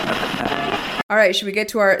All right, should we get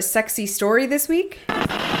to our sexy story this week?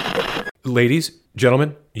 Ladies,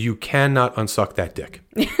 gentlemen, you cannot unsuck that dick.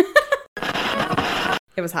 It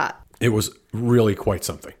was hot. It was really quite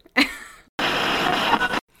something.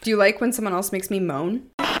 Do you like when someone else makes me moan?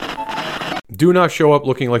 Do not show up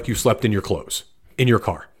looking like you slept in your clothes, in your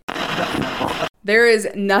car. There is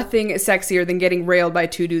nothing sexier than getting railed by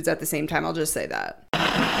two dudes at the same time. I'll just say that.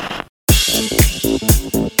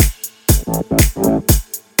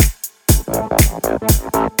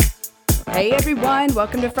 Hey everyone,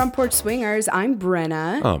 welcome to Front Porch Swingers. I'm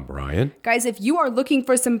Brenna. I'm Brian. Guys, if you are looking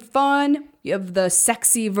for some fun of the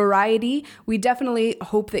sexy variety, we definitely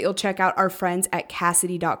hope that you'll check out our friends at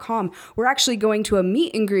Kasidie.com. We're actually going to a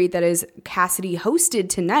meet and greet that is Kasidie hosted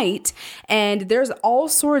tonight, and there's all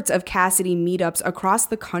sorts of Kasidie meetups across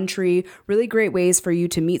the country. Really great ways for you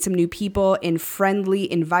to meet some new people in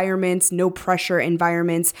friendly environments, no pressure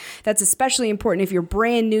environments. That's especially important if you're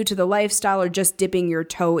brand new to the lifestyle or just dipping your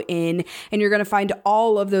toe in. And you're going to find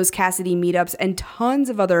all of those Kasidie meetups and tons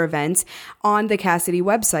of other events on the Kasidie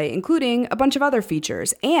website, including a bunch of other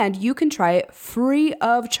features. And you can try it free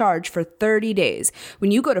of charge for 30 days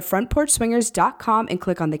when you go to frontporchswingers.com and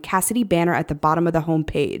click on the Kasidie banner at the bottom of the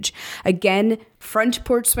homepage. Again,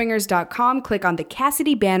 frontporchswingers.com, click on the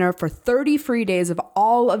Kasidie banner for 30 free days of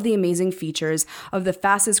all of the amazing features of the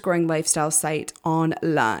fastest growing lifestyle site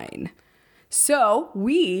online. So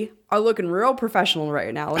we are looking real professional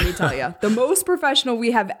right now, let me tell you. The most professional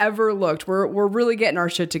we have ever looked. We're really getting our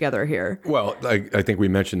shit together here. Well, I think we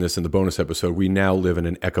mentioned this in the bonus episode. We now live in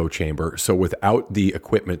an echo chamber. So without the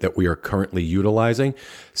equipment that we are currently utilizing,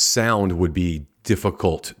 sound would be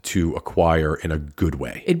difficult to acquire in a good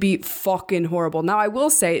way. It'd be fucking horrible. Now, I will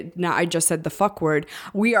say, now I just said the fuck word,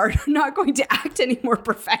 we are not going to act any more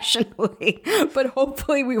professionally, but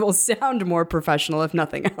hopefully we will sound more professional if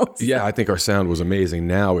nothing else. Yeah, I think our sound was amazing.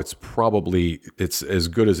 Now it's as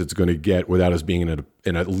good as it's going to get without us being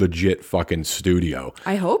in a legit fucking studio.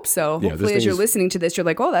 I hope so. Yeah, hopefully as you're listening to this, you're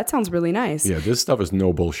like, oh, that sounds really nice. Yeah, this stuff is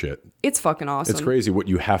no bullshit. It's fucking awesome. It's crazy what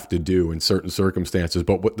you have to do in certain circumstances,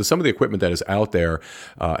 but some of the equipment that is out there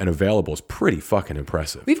and available is pretty fucking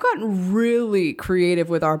impressive. We've gotten really creative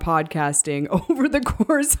with our podcasting over the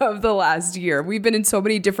course of the last year. We've been in so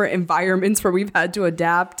many different environments where we've had to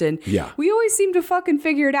adapt, and we always seem to fucking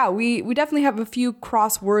figure it out. We definitely have a few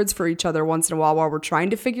cross words for each other once in a while we're trying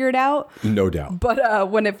to figure it out. No doubt. But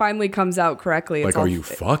when it finally comes out correctly, it's like, are you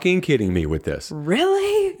fucking kidding me with this?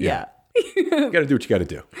 Really? Yeah. You got to do what you got to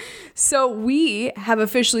do. So we have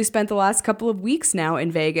officially spent the last couple of weeks now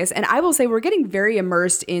in Vegas, and I will say we're getting very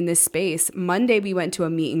immersed in this space. Monday, we went to a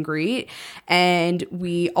meet and greet, and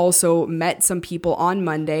we also met some people on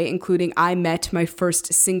Monday, including I met my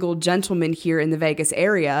first single gentleman here in the Vegas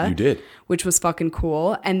area. You did. Which was fucking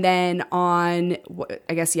cool. And then on,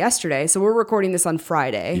 I guess yesterday, so we're recording this on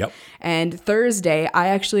Friday. Yep. And Thursday, I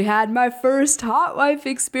actually had my first hot wife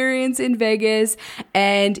experience in Vegas.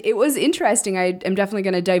 And it was interesting. I am definitely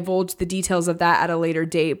going to divulge the details of that at a later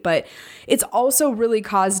date. But it's also really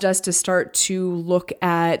caused us to start to look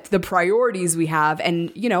at the priorities we have. And,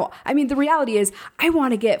 the reality is I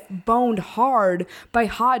want to get boned hard by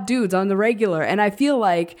hot dudes on the regular. And I feel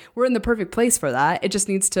like we're in the perfect place for that. It just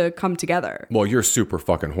needs to come together. Well, you're super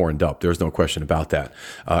fucking horned up. There's no question about that,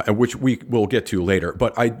 and which we will get to later.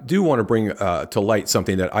 But I do want to bring to light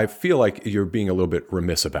something that I feel like you're being a little bit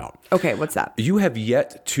remiss about. Okay, what's that? You have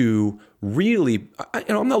yet to really,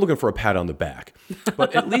 I'm not looking for a pat on the back,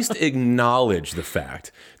 but at least acknowledge the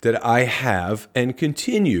fact that I have and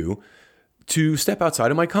continue to step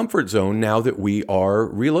outside of my comfort zone now that we are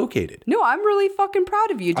relocated. No, I'm really fucking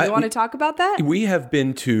proud of you. Do you want to talk about that? We have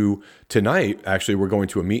been to tonight. Actually, we're going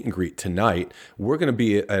to a meet and greet tonight. We're going to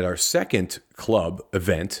be at our second club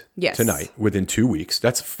event tonight within 2 weeks.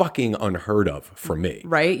 That's fucking unheard of for me.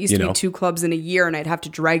 Right? Used to be 2 clubs in a year and I'd have to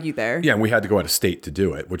drag you there. Yeah, and we had to go out of state to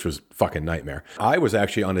do it, which was fucking nightmare. I was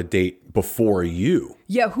actually on a date before you.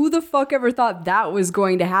 Yeah, who the fuck ever thought that was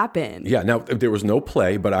going to happen? Yeah, now there was no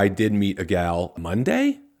play, but I did meet a gal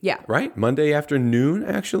Monday. Yeah. Right? Monday afternoon,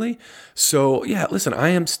 actually. So, yeah, listen, I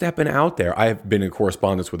am stepping out there. I have been in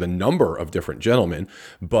correspondence with a number of different gentlemen,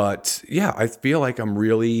 but yeah, I feel like I'm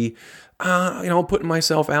really, putting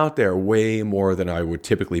myself out there way more than I would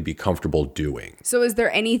typically be comfortable doing. So is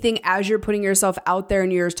there anything as you're putting yourself out there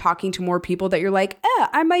and you're talking to more people that you're like,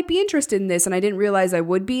 I might be interested in this and I didn't realize I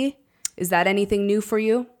would be? Is that anything new for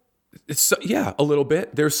you? Yeah, a little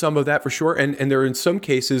bit. There's some of that for sure. And there are in some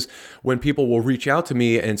cases when people will reach out to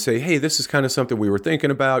me and say, hey, this is kind of something we were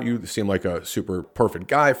thinking about. You seem like a super perfect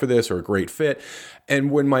guy for this or a great fit.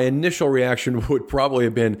 And when my initial reaction would probably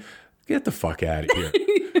have been, get the fuck out of here.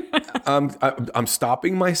 I'm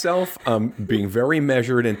stopping myself. I'm being very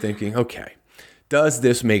measured and thinking, okay, does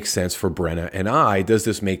this make sense for Brenna and I? Does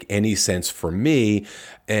this make any sense for me?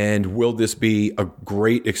 And will this be a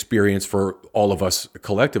great experience for all of us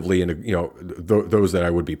collectively and, those that I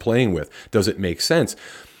would be playing with? Does it make sense?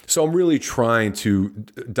 So I'm really trying to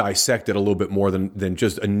dissect it a little bit more than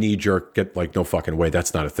just a knee-jerk, get like, no fucking way,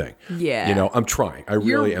 that's not a thing. Yeah. I'm trying.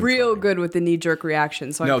 You're am real trying. good with the knee-jerk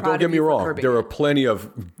reaction, so I'm No, proud don't get of me you for wrong. curbing There it. are plenty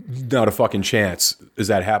of, not a fucking chance is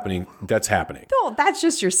that happening. That's happening. No, that's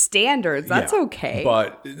just your standards. That's Yeah. okay.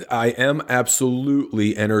 But I am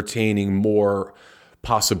absolutely entertaining more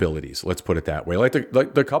possibilities. Let's put it that way. Like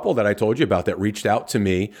the couple that I told you about that reached out to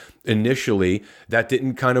me initially, that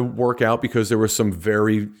didn't kind of work out because there were some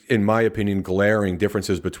very, in my opinion, glaring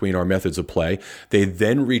differences between our methods of play. They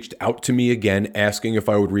then reached out to me again, asking if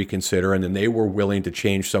I would reconsider, and then they were willing to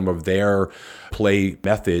change some of their play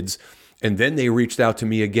methods. And then they reached out to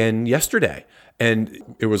me again yesterday.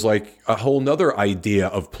 And it was like a whole nother idea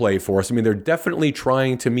of play for us. I mean, they're definitely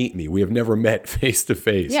trying to meet me. We have never met face to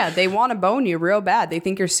face. Yeah, they want to bone you real bad. They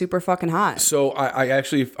think you're super fucking hot. So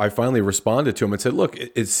I finally responded to him and said, look,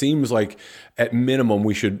 it seems like at minimum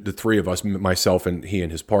we should, the three of us, myself and he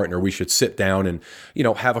and his partner, we should sit down and,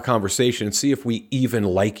 have a conversation and see if we even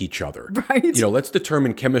like each other. Right. Let's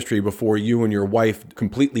determine chemistry before you and your wife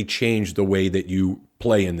completely change the way that you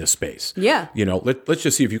play in this space. Yeah. Let's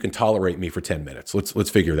just see if you can tolerate me for 10 minutes. Let's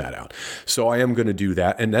figure that out. So I am going to do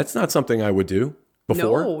that. And that's not something I would do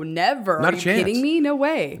before. No, never. Not Are a you chance. kidding me? No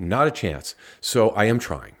way. Not a chance. So I am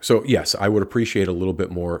trying. So yes, I would appreciate a little bit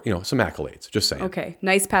more, some accolades. Just saying. Okay,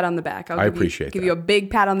 nice pat on the back. I appreciate give that. you a big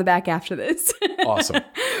pat on the back after this. Awesome.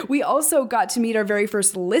 We also got to meet our very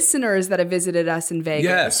first listeners that have visited us in Vegas.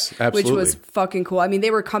 Yes, absolutely. Which was fucking cool. I mean, they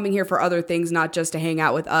were coming here for other things, not just to hang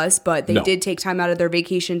out with us, but they did take time out of their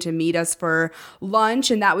vacation to meet us for lunch,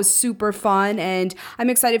 and that was super fun. And I'm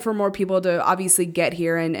excited for more people to obviously get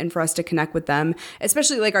here and for us to connect with them,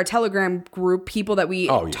 especially like our Telegram group, people that we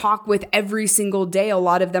talk with every single day. A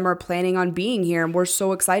lot of them are planning on being here, and we're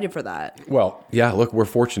so excited for that. Well, yeah, look, we're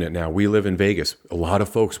fortunate now. We live in Vegas. A lot of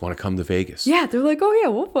folks want to come to Vegas. Yeah, they're like, oh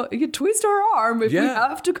yeah, you can twist our arm if we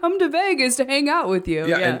have to come to Vegas to hang out with you.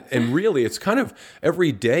 Yeah. And really, it's kind of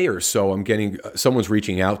every day or so I'm getting, someone's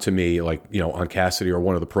reaching out to me, like, on Cassidy or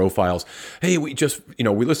one of the profiles. Hey, we just,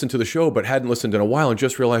 we listened to the show, but hadn't listened in a while and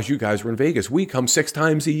just realized you guys were in Vegas. We come 6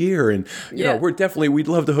 times a year and, we'd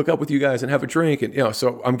love to hook up with you guys and have a drink. And,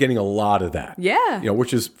 so I'm getting a lot of that. Yeah.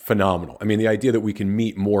 Which is phenomenal. I mean, the idea that we can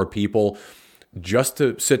meet more people just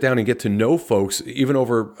to sit down and get to know folks, even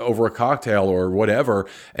over a cocktail or whatever,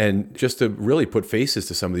 and just to really put faces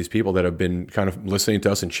to some of these people that have been kind of listening to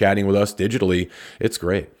us and chatting with us digitally. It's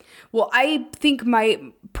great. Well, I think my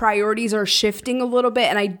priorities are shifting a little bit,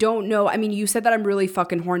 and I don't know. I mean, you said that I'm really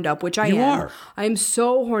fucking horned up, which I am. You are. I'm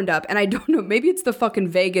so horned up, and I don't know. Maybe it's the fucking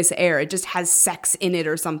Vegas air. It just has sex in it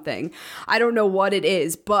or something. I don't know what it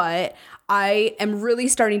is, but I am really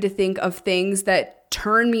starting to think of things that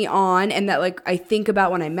turn me on and that like I think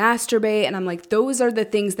about when I masturbate, and I'm like, those are the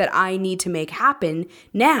things that I need to make happen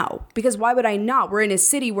now, because why would I not? We're in a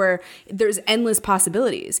city where there's endless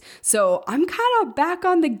possibilities. So I'm kind of back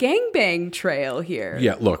on the gangbang trail here.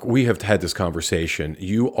 Yeah, look, we have had this conversation.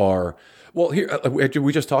 You are... Well, here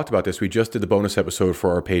we just talked about this. We just did the bonus episode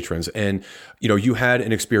for our patrons, and you had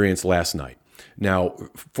an experience last night. Now,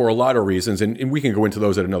 for a lot of reasons, and we can go into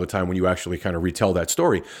those at another time when you actually kind of retell that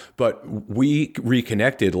story, but we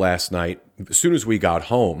reconnected last night. As soon as we got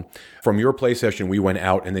home from your play session, we went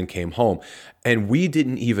out and then came home, and we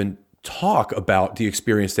didn't even talk about the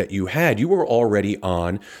experience that you had. You were already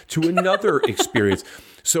on to another experience.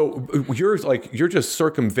 So you're just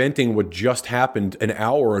circumventing what just happened an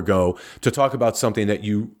hour ago to talk about something that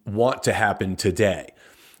you want to happen today.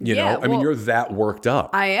 I mean, you're that worked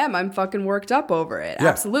up. I am. I'm fucking worked up over it. Yeah.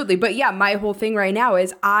 Absolutely. But yeah, my whole thing right now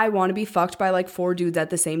is I want to be fucked by like 4 dudes at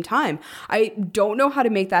the same time. I don't know how to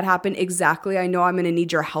make that happen exactly. I know I'm going to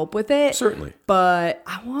need your help with it. Certainly. But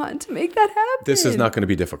I want to make that happen. This is not going to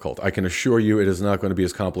be difficult. I can assure you it is not going to be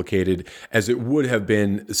as complicated as it would have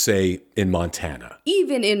been, say, in Montana.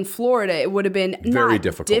 Even in Florida, it would have been very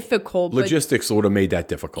not difficult. Logistics would have made that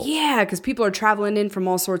difficult. Yeah, because people are traveling in from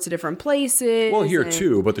all sorts of different places. Well, here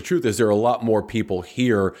too, but the truth is there are a lot more people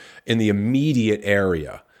here in the immediate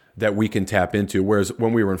area that we can tap into. Whereas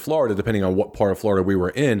when we were in Florida, depending on what part of Florida we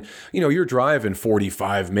were in, you're driving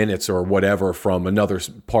 45 minutes or whatever from another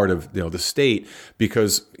part of the state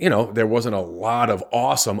because, there wasn't a lot of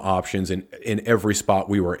awesome options in every spot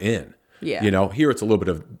we were in. Yeah. Here it's a little bit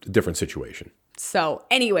of a different situation. So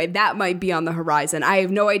anyway, that might be on the horizon. I have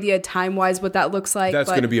no idea time-wise what that looks like. That's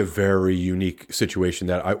but going to be a very unique situation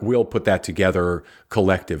that I will put that together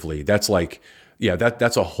collectively. That's like, yeah,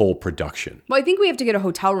 that's a whole production. Well, I think we have to get a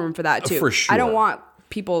hotel room for that too. For sure. I don't want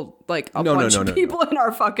people like a bunch of people in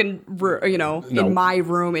our fucking, in my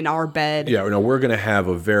room, in our bed. Yeah, no, we're going to have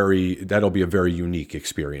that'll be a very unique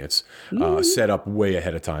experience, set up way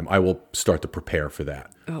ahead of time. I will start to prepare for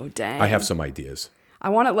that. Oh, dang. I have some ideas. I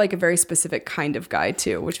want it like a very specific kind of guy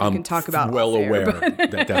too, which we can talk about. Well aware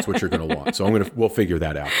that that's what you're going to want. So we'll figure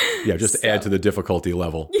that out. Yeah, just add to the difficulty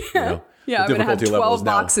level. Yeah. Yeah, I'm going to have 12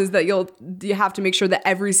 boxes that you have to make sure that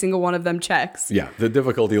every single one of them checks. Yeah, the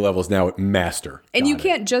difficulty level is now at master. And you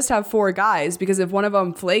can't just have 4 guys because if one of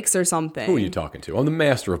them flakes or something. Who are you talking to? I'm the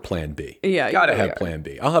master of plan B. Yeah. Gotta have plan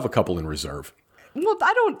B. I'll have a couple in reserve. Well,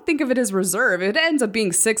 I don't think of it as reserve. If it ends up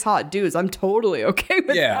being 6 hot dudes, I'm totally okay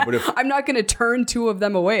with that. But I'm not going to turn 2 of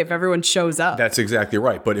them away if everyone shows up. That's exactly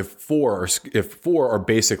right. But if four are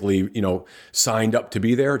basically, signed up to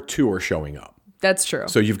be there, 2 are showing up. That's true.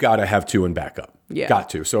 So you've got to have 2 in backup. Yeah. Got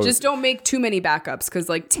to. So just don't make too many backups because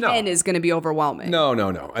 10 is going to be overwhelming. No.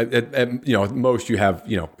 At most you have,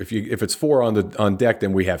 if it's 4 on deck,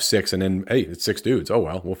 then we have 6, and then hey, it's 6 dudes. Oh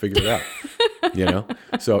well, we'll figure it out.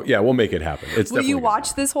 So yeah, we'll make it happen. Will you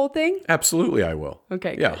watch this whole thing? Absolutely, I will.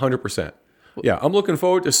 Okay. Yeah, 100%. Yeah, I'm looking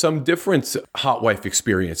forward to some different hot wife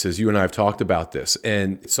experiences. You and I have talked about this.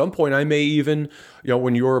 And at some point I may even,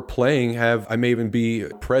 when you're playing, I may even be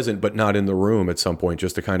present but not in the room at some point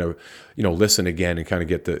just to kind of, listen again and kind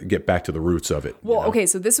of get back to the roots of it. Well, okay,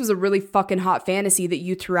 so this was a really fucking hot fantasy that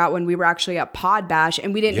you threw out when we were actually at Pod Bash,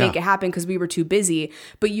 and we didn't make it happen because we were too busy.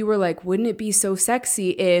 But you were like, wouldn't it be so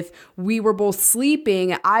sexy if we were both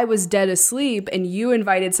sleeping, I was dead asleep, and you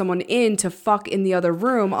invited someone in to fuck in the other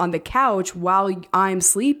room on the couch while I'm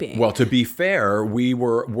sleeping? Well, to be fair, we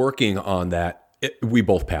were working on that. We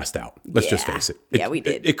both passed out. Let's just face it. Yeah, we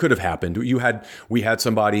did. It could have happened. We had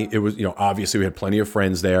somebody. It was, obviously we had plenty of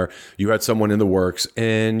friends there. You had someone in the works,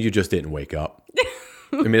 and you just didn't wake up.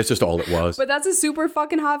 I mean, it's just all it was. But that's a super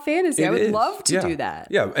fucking hot fantasy. I would love to do that.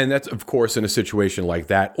 Yeah, and that's, of course, in a situation like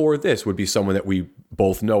that, or this would be someone that we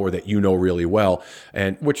both know or that you know really well,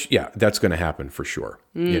 and which, that's going to happen for sure,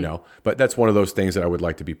 But that's one of those things that I would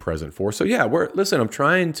like to be present for. So, I'm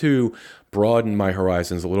trying to broaden my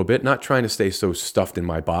horizons a little bit, not trying to stay so stuffed in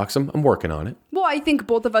my box. I'm working on it. Well, I think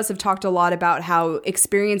both of us have talked a lot about how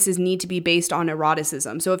experiences need to be based on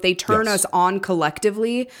eroticism. So if they turn us on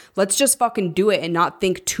collectively, let's just fucking do it and not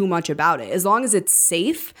think too much about it. As long as it's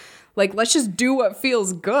safe, let's just do what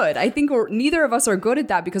feels good. I think neither of us are good at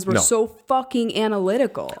that because we're so fucking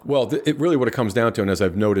analytical. Well, it really what it comes down to, and as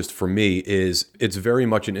I've noticed for me, is it's very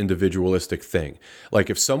much an individualistic thing. Like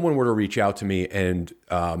if someone were to reach out to me and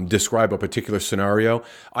describe a particular scenario,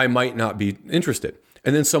 I might not be interested.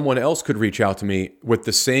 And then someone else could reach out to me with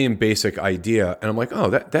the same basic idea. And I'm like, oh,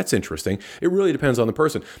 that's interesting. It really depends on the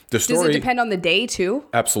person. Does it depend on the day too?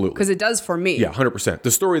 Absolutely. Because it does for me. Yeah, 100%. The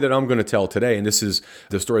story that I'm going to tell today, and this is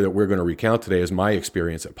the story that we're going to recount today, is my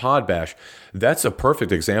experience at Pod Bash. That's a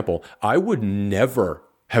perfect example. I would never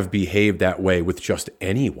have behaved that way with just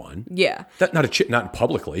anyone. Yeah. Not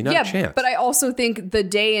publicly, not a chance. But I also think the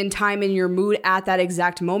day and time and your mood at that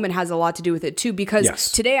exact moment has a lot to do with it too. Because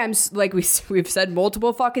today I'm, like we've said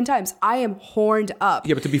multiple fucking times, I am horned up.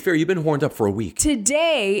 Yeah, but to be fair, you've been horned up for a week.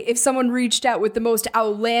 Today, if someone reached out with the most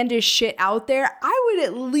outlandish shit out there, I would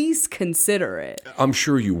at least consider it. I'm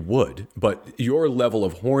sure you would, but your level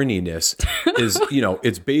of horniness is,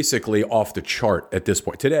 it's basically off the chart at this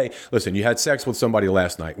point. Today, listen, you had sex with somebody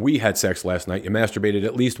last night. We had sex last night. You masturbated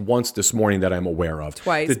at least once this morning that I'm aware of.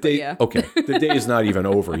 Twice, Okay, the day is not even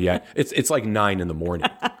over yet. It's like 9 a.m.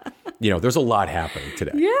 There's a lot happening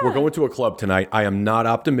today. Yeah. We're going to a club tonight. I am not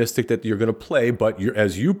optimistic that you're going to play, but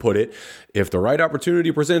as you put it, if the right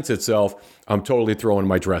opportunity presents itself, I'm totally throwing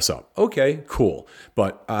my dress up. Okay, cool.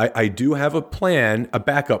 But I do have a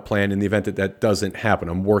backup plan in the event that doesn't happen.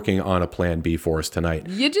 I'm working on a plan B for us tonight.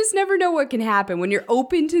 You just never know what can happen. When you're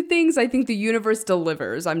open to things, I think the universe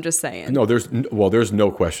delivers. I'm just saying. No, there's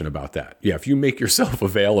no question about that. Yeah, if you make yourself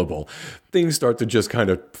available, things start to just kind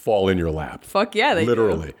of fall in your lap. Fuck yeah, they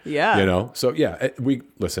literally. Do. Yeah. So yeah,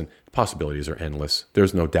 listen, possibilities are endless.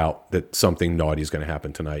 There's no doubt that something naughty is going to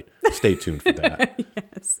happen tonight. Stay tuned for that.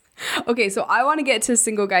 Yes. Okay, so I want to get to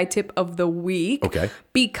single guy tip of the week. Okay.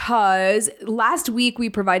 Because last week we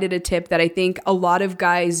provided a tip that I think a lot of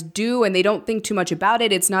guys do and they don't think too much about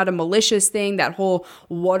it. It's not a malicious thing, that whole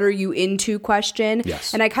what are you into question.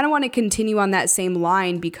 Yes. And I kind of want to continue on that same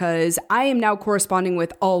line because I am now corresponding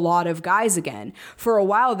with a lot of guys again. For a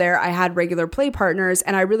while there, I had regular play partners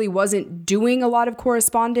and I really wasn't doing a lot of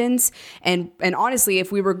correspondence. And honestly,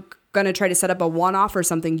 if we were going to try to set up a one-off or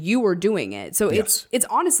something, you were doing it. So Yes. it's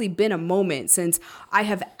honestly been a moment since I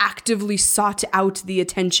have actively sought out the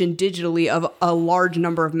attention digitally of a large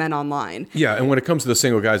number of men online. Yeah, and when it comes to the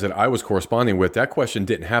single guys that I was corresponding with, that question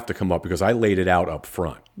didn't have to come up because I laid it out up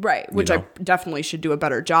front. Right, which know? I definitely should do a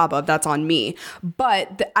better job of. That's on me.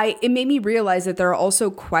 But it made me realize that there are also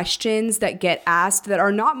questions that get asked that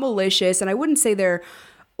are not malicious, and I wouldn't say they're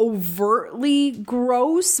overtly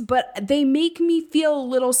gross, but they make me feel a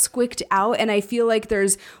little squicked out, and I feel like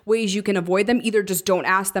there's ways you can avoid them. Either just don't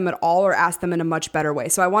ask them at all or ask them in a much better way.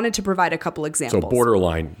 So I wanted to provide a couple examples. So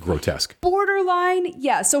borderline grotesque. Borderline,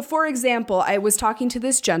 yeah. So for example, I was talking to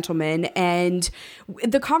this gentleman and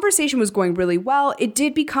the conversation was going really well. It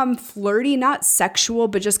did become flirty, not sexual,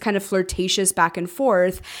 but just kind of flirtatious back and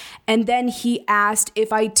forth. And then he asked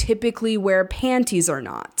if I typically wear panties or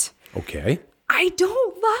not. Okay. I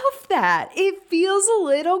don't love that. It feels a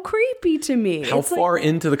little creepy to me. How far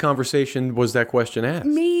into the conversation was that question asked?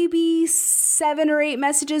 Maybe 7 or 8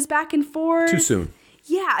 messages back and forth. Too soon.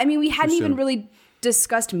 Yeah, I mean, we hadn't even really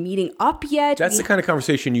discussed meeting up yet. That's the kind of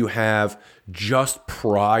conversation you have just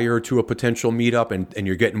prior to a potential meetup and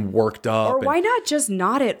you're getting worked up. Or why not just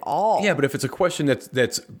not at all? Yeah, but if it's a question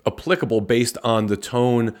that's applicable based on the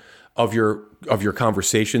tone of your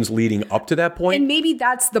conversations leading up to that point. And maybe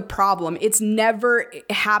that's the problem. It's never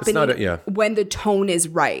happening when the tone is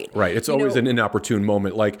right. Right. It's always an inopportune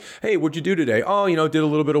moment like, hey, what'd you do today? Oh, did a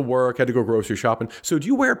little bit of work, had to go grocery shopping. So do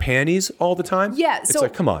you wear panties all the time? Yeah. It's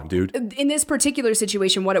like, come on, dude. In this particular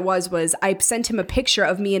situation, what it was I sent him a picture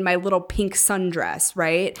of me in my little pink sundress,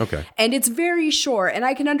 right? Okay. And it's very short. And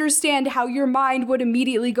I can understand how your mind would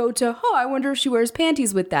immediately go to, I wonder if she wears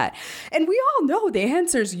panties with that. And we all know the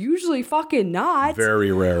answer's usually fucking not.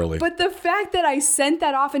 Very rarely. But the fact that I sent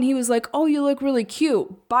that off and he was like, oh, you look really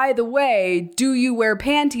cute. By the way, do you wear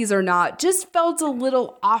panties or not? Just felt a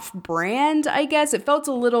little off-brand, I guess. It felt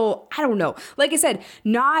a little, I don't know. Like I said,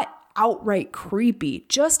 not outright creepy,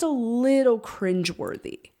 just a little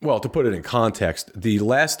cringeworthy. Well, to put it in context, the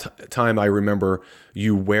last time I remember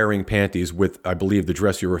you wearing panties with, I believe the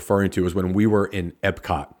dress you're referring to is when we were in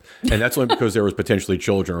Epcot. And that's only because there was potentially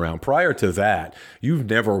children around. Prior to that, you've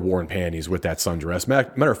never worn panties with that sundress.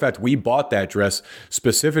 Matter of fact, we bought that dress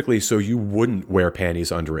specifically so you wouldn't wear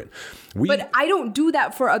panties under it. But I don't do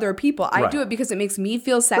that for other people. I do it because it makes me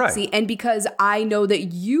feel sexy and because I know that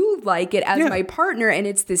you like it as my partner and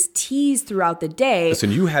it's this tease throughout the day.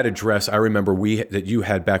 Listen, you had a dress I remember that you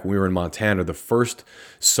had back when we were in Montana. The first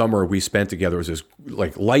summer we spent together was this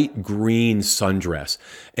like light green sundress.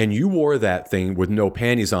 And you wore that thing with no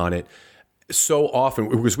panties on it so often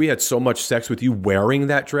because we had so much sex with you wearing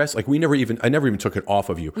that dress. Like I never even took it off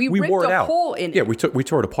of you. We wore it out. Hole in it. Yeah, we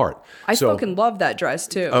tore it apart. I fucking love that dress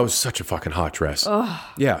too. Oh, it was such a fucking hot dress.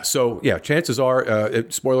 Yeah. So chances are,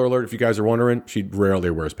 spoiler alert, if you guys are wondering, she rarely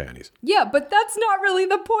wears panties. Yeah, but that's not really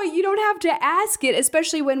the point. You don't have to ask it,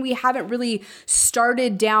 especially when we haven't really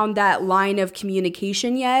started down that line of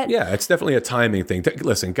communication yet. Yeah, it's definitely a timing thing.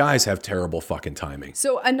 Listen, guys have terrible fucking timing.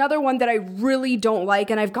 So another one that I really don't like,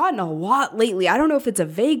 and I've gotten a lot lately, I don't know if it's a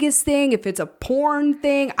Vegas thing, if it's a porn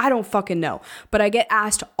thing, I don't fucking know. But I get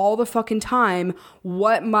asked all the fucking time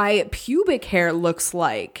what my pubic hair looks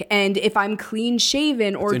like and if I'm clean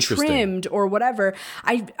shaven or trimmed or whatever.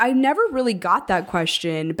 I never really got that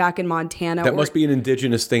question back in Montana. That must be an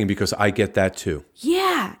indigenous thing because I get that too.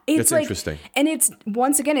 Yeah. It's like, interesting. And it's,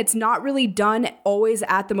 once again, it's not really done always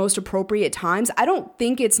at the most appropriate times. I don't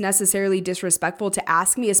think it's necessarily disrespectful to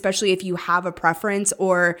ask me, especially if you have a preference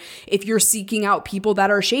or if you're seeking out people that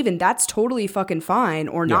are shaven. That's totally fucking fine,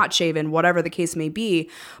 or not shaven, whatever the case may be.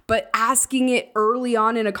 But asking it early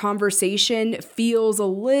on in a conversation feels a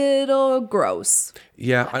little gross.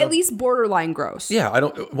 Yeah. At least borderline gross. Yeah,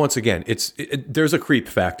 once again, there's a creep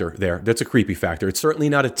factor there. That's a creepy factor. It's certainly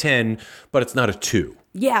not a 10, but it's not a 2.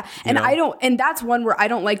 Yeah. And and that's one where I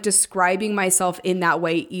don't like describing myself in that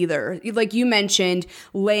way either. Like you mentioned,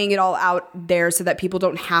 laying it all out there so that people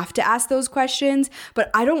don't have to ask those questions.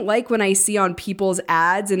 But I don't like when I see on people's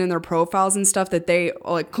ads and in their profiles and stuff that they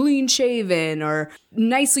are like clean shaven or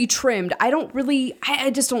nicely trimmed. I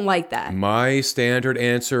just don't like that. My standard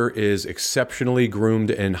answer is exceptionally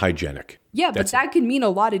groomed and hygienic. Yeah, but that could mean a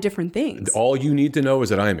lot of different things. All you need to know is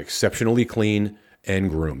that I am exceptionally clean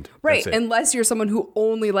and groomed. Right. That's it. Unless you're someone who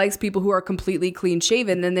only likes people who are completely clean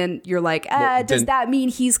shaven. And then you're like, does that mean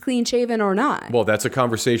he's clean shaven or not? Well, that's a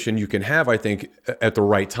conversation you can have, I think, at the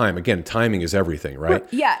right time. Again, timing is everything, right?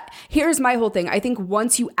 Yeah. Here's my whole thing. I think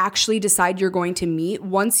once you actually decide you're going to meet,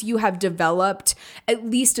 once you have developed at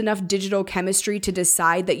least enough digital chemistry to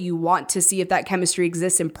decide that you want to see if that chemistry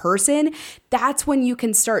exists in person, that's when you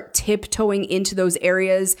can start tiptoeing into those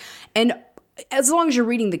areas. And as long as you're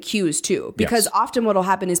reading the cues too, because often what'll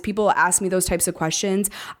happen is people ask me those types of questions.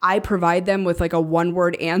 I provide them with like a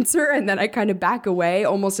 1-word answer, and then I kind of back away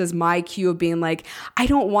almost as my cue of being like, I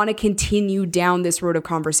don't want to continue down this road of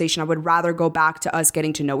conversation. I would rather go back to us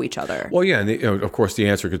getting to know each other. Well, yeah. And of course, the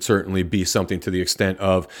answer could certainly be something to the extent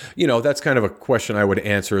of, that's kind of a question I would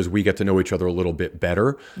answer as we get to know each other a little bit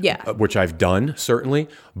better. Yeah. Which I've done, certainly.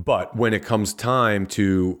 But when it comes time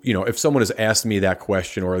to, if someone has asked me that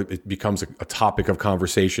question or it becomes a topic of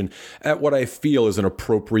conversation at what I feel is an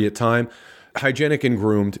appropriate time, hygienic and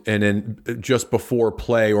groomed, and then just before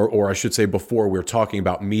play, or I should say before we're talking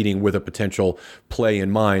about meeting with a potential play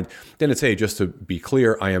in mind, then it's, hey, just to be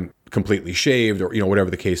clear, I am completely shaved, or whatever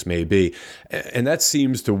the case may be. And that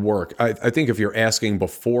seems to work. I think if you're asking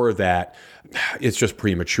before that, it's just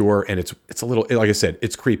premature, and it's a little, like I said,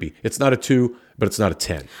 it's creepy. It's not a 2, but it's not a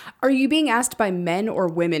 10. Are you being asked by men or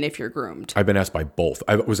women if you're groomed? I've been asked by both.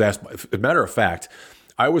 I was asked, as a matter of fact,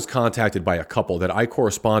 I was contacted by a couple that I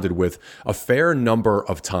corresponded with a fair number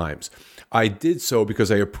of times. I did so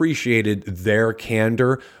because I appreciated their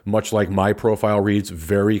candor, much like my profile reads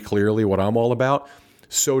very clearly what I'm all about.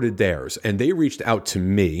 So did theirs. And they reached out to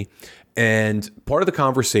me. And part of the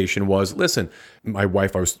conversation was, listen, my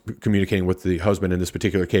wife, I was communicating with the husband in this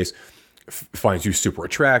particular case, finds you super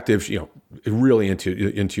attractive, really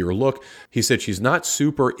into your look. He said she's not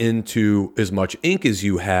super into as much ink as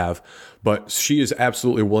you have, but she is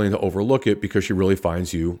absolutely willing to overlook it because she really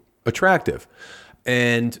finds you attractive.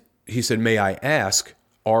 And he said, may I ask,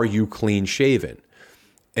 are you clean shaven?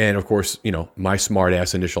 And of course, my smart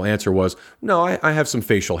ass initial answer was, no, I have some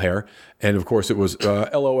facial hair. And of course it was,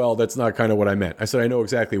 LOL, that's not kind of what I meant. I said, I know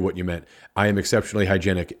exactly what you meant. I am exceptionally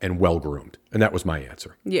hygienic and well groomed. And that was my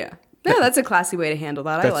answer. Yeah. No, that's a classy way to handle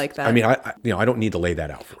that. I like that. I mean, I don't need to lay that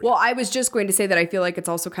out for you. Well, I was just going to say that I feel like it's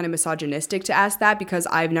also kind of misogynistic to ask that because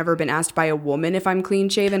I've never been asked by a woman if I'm clean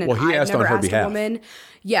shaven, and well, he I've asked never on her asked behalf. a woman.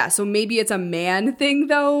 Yeah, so maybe it's a man thing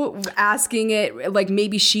though, asking it like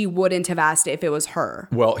maybe she wouldn't have asked it if it was her.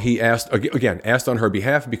 Well, he asked on her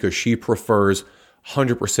behalf because she prefers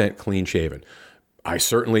 100% clean shaven. I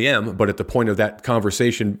certainly am, but at the point of that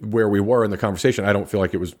conversation where we were in the conversation, I don't feel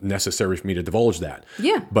like it was necessary for me to divulge that.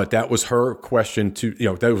 Yeah. But that was her question to,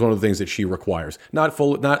 that was one of the things that she requires. Not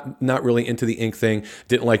really into the ink thing,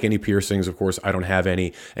 didn't like any piercings, of course, I don't have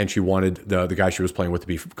any, and she wanted the guy she was playing with to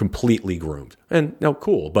be completely groomed. And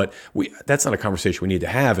cool, but that's not a conversation we need to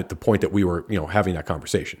have at the point that we were, having that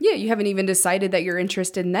conversation. Yeah, you haven't even decided that you're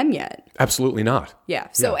interested in them yet. Absolutely not. Yeah.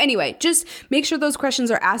 So anyway, just make sure those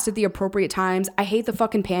questions are asked at the appropriate times. I hate the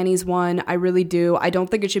fucking panties one. I really do. I don't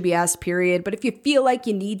think it should be asked, period. But if you feel like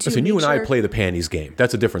you need to, listen, you and I play the panties game.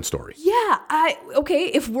 That's a different story. Yeah. Okay,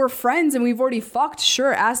 if we're friends and we've already fucked,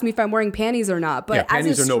 sure, ask me if I'm wearing panties or not. But as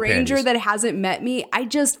a stranger that hasn't met me, I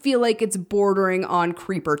just feel like it's bordering on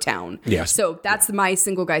Creeper Town. Yes. So that's my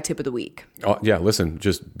single guy tip of the week. Oh, yeah, listen,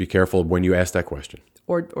 just be careful when you ask that question.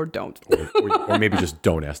 Or don't. or maybe just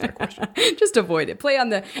don't ask that question. Just avoid it.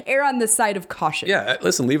 Err on the side of caution. Yeah,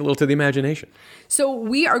 listen, leave a little to the imagination. So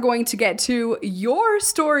we are going to get to your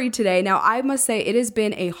story today. Now, I must say it has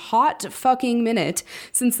been a hot fucking minute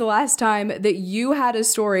since the last time that you had a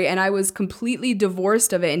story and I was completely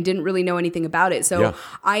divorced of it and didn't really know anything about it. So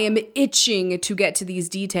I am itching to get to these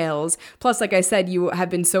details. Plus, like I said, you have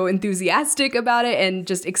been so enthusiastic about it and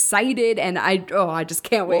just excited, and I just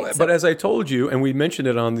can't wait. Well, but as I told you, and we mentioned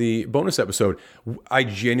it on the bonus episode, I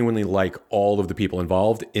genuinely like all of the people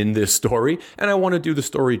involved in this story, and I want to do the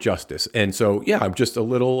story justice. And so, yeah, I'm just a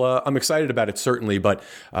little, I'm excited about it, certainly, but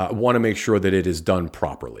want to make sure that it is done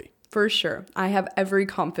properly. For sure. I have every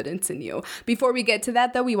confidence in you. Before we get to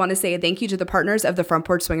that, though, we want to say a thank you to the partners of the Front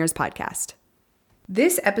Porch Swingers podcast.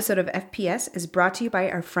 This episode of FPS is brought to you by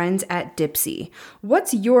our friends at Dipsea.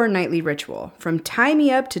 What's your nightly ritual? From tie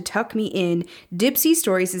me up to tuck me in, Dipsea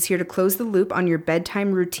Stories is here to close the loop on your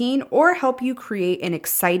bedtime routine or help you create an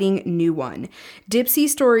exciting new one. Dipsea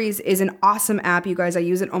Stories is an awesome app, you guys. I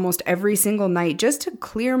use it almost every single night just to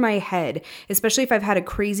clear my head, especially if I've had a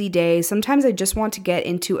crazy day. Sometimes I just want to get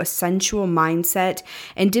into a sensual mindset,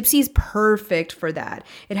 and Dipsea is perfect for that.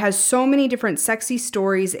 It has so many different sexy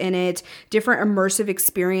stories in it, different immersive immersive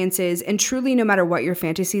experiences, and truly, no matter what your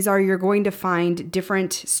fantasies are, you're going to find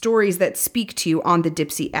different stories that speak to you on the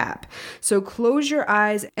Dipsea app. So close your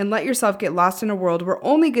eyes and let yourself get lost in a world where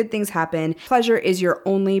only good things happen. Pleasure is your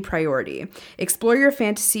only priority. Explore your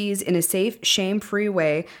fantasies in a safe, shame-free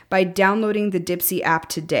way by downloading the Dipsea app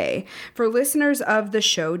today. For listeners of the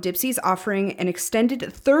show, Dipsea is offering an extended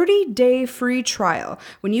 30-day free trial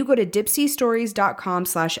when you go to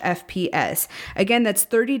dipseastories.com/FPS. Again, that's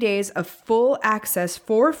 30 days of full access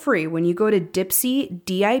for free when you go to Dipsea,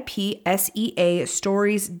 DIPSEA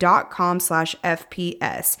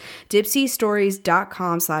stories.com/FPS.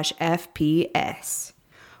 dipseastories.com/FPS.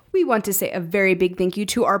 We want to say a very big thank you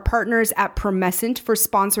to our partners at Promescent for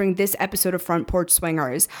sponsoring this episode of Front Porch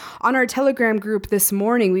Swingers. On our Telegram group this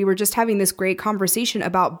morning, we were just having this great conversation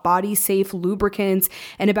about body-safe lubricants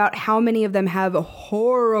and about how many of them have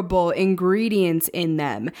horrible ingredients in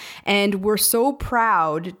them. And we're so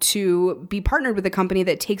proud to be partnered with a company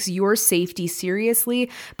that takes your safety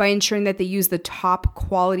seriously by ensuring that they use the top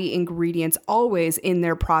quality ingredients always in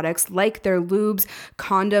their products, like their lubes,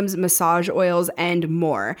 condoms, massage oils, and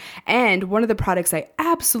more. And one of the products I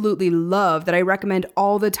absolutely love that I recommend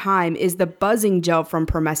all the time is the buzzing gel from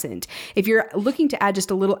Promescent. If you're looking to add just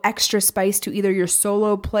a little extra spice to either your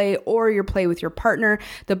solo play or your play with your partner,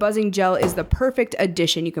 the buzzing gel is the perfect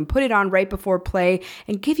addition. You can put it on right before play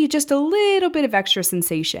and give you just a little bit of extra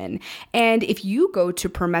sensation. And if you go to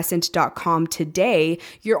promescent.com today,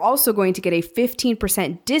 you're also going to get a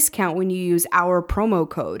 15% discount when you use our promo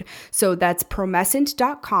code. So that's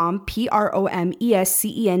promescent.com,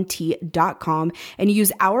 PROMESCENT.com, and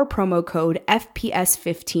use our promo code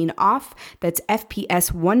FPS15 off. That's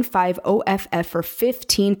FPS15OFF for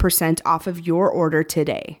 15% off of your order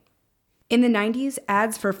today. In the 90s,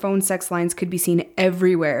 ads for phone sex lines could be seen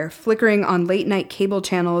everywhere, flickering on late-night cable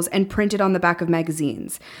channels and printed on the back of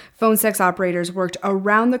magazines. Phone sex operators worked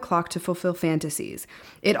around the clock to fulfill fantasies.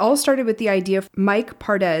 It all started with the idea of Mike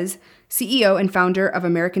Pardes, CEO and founder of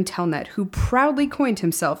American Telnet, who proudly coined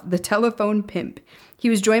himself the telephone pimp. He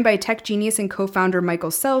was joined by tech genius and co-founder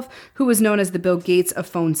Michael Self, who was known as the Bill Gates of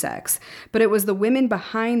phone sex. But it was the women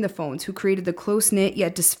behind the phones who created the close-knit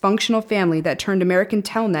yet dysfunctional family that turned American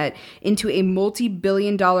Telnet into a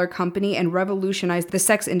multi-billion-dollar company and revolutionized the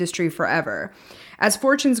sex industry forever. As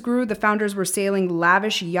fortunes grew, the founders were sailing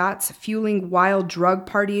lavish yachts, fueling wild drug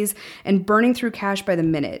parties, and burning through cash by the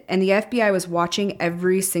minute, and the FBI was watching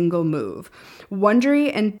every single move. Wondery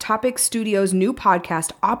and Topic Studios' new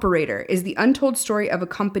podcast, Operator, is the untold story of a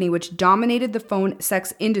company which dominated the phone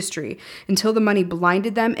sex industry until the money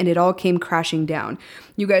blinded them and it all came crashing down.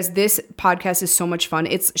 You guys, this podcast is so much fun.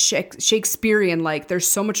 It's Shakespearean-like. There's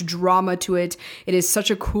so much drama to it. It is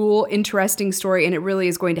such a cool, interesting story, and it really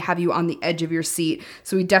is going to have you on the edge of your seat.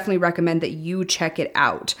 So we definitely recommend that you check it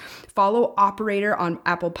out. Follow Operator on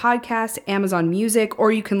Apple Podcasts, Amazon Music,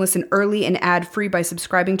 or you can listen early and ad-free by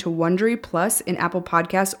subscribing to Wondery Plus in Apple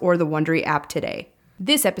Podcasts or the Wondery app today.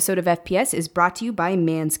 This episode of FPS is brought to you by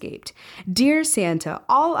Manscaped. Dear Santa,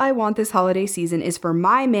 all I want this holiday season is for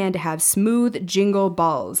my man to have smooth jingle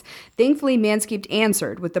balls. Thankfully, Manscaped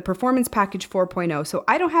answered with the Performance Package 4.0, so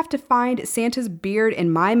I don't have to find Santa's beard in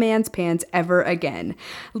my man's pants ever again.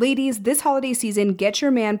 Ladies, this holiday season, get your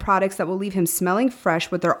man products that will leave him smelling fresh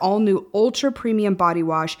with their all-new Ultra Premium Body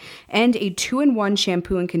Wash and a 2-in-1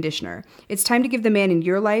 shampoo and conditioner. It's time to give the man in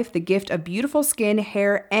your life the gift of beautiful skin,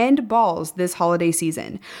 hair, and balls this holiday season.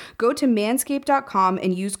 Go to manscaped.com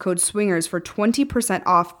and use code SWINGERS for 20%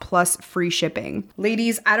 off plus free shipping.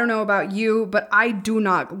 Ladies, I don't know about you, but I do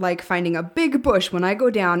not like finding a big bush when I go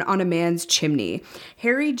down on a man's chimney.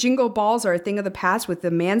 Hairy jingle balls are a thing of the past with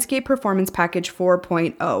the Manscaped Performance Package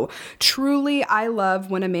 4.0. Truly, I love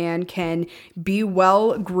when a man can be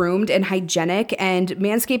well groomed and hygienic, and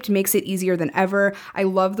Manscaped makes it easier than ever. I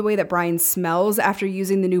love the way that Brian smells after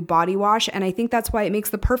using the new body wash, and I think that's why it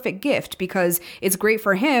makes the perfect gift, because it's great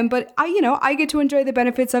for him, but I get to enjoy the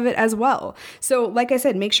benefits of it as well. So like I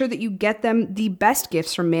said, make sure that you get them the best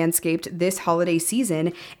gifts from Manscaped this holiday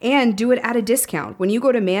season and do it at a discount. When you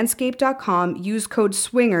go to manscaped.com, use code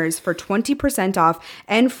SWINGERS for 20% off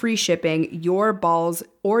and free shipping. Your balls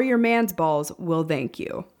or your man's balls will thank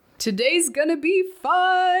you. Today's gonna be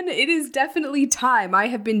fun. It is definitely time. I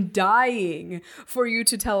have been dying for you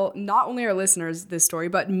to tell not only our listeners this story,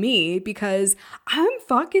 but me, because I'm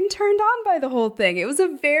fucking turned on by the whole thing. It was a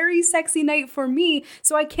very sexy night for me,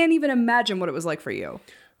 so I can't even imagine what it was like for you.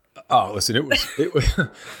 Oh, listen, it was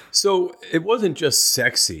so it wasn't just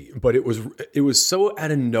sexy, but it was so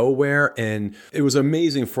out of nowhere, and it was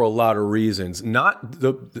amazing for a lot of reasons. Not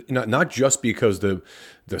just because the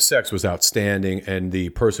sex was outstanding and the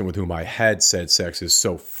person with whom I had said sex is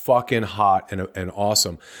so fucking hot and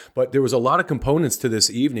awesome, but there was a lot of components to this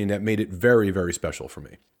evening that made it very, very special for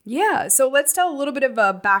me. Yeah, so let's tell a little bit of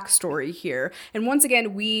a backstory here. And once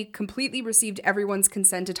again, we completely received everyone's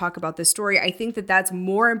consent to talk about this story. I think that that's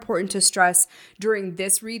more important to stress during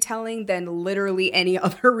this retelling than literally any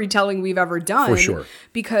other retelling we've ever done. For sure.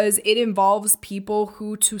 Because it involves people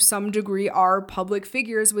who, to some degree, are public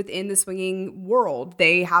figures within the swinging world.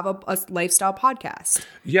 They have a lifestyle podcast.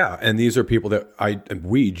 Yeah, and these are people that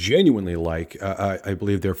we genuinely like. I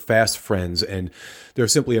believe they're fast friends, and they're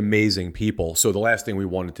simply amazing people. So the last thing we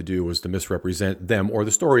wanted to do was to misrepresent them or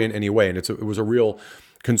the story in any way. And it was a real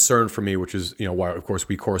concern for me, which is, why, of course,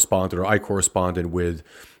 I corresponded with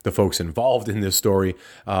the folks involved in this story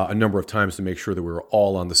a number of times to make sure that we were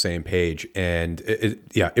all on the same page. And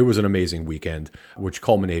it was an amazing weekend, which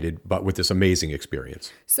culminated with this amazing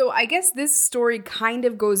experience. So I guess this story kind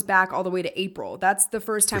of goes back all the way to April. That's the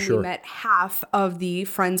first time we met half of the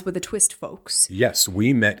Friends with a Twist folks. Yes,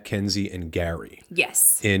 we met Kenzie and Gary.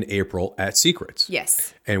 Yes. In April at Secrets.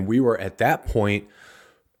 Yes. And we were at that point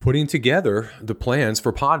putting together the plans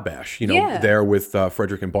for Podbash, there with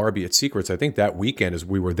Frederick and Barbie at Secrets. I think that weekend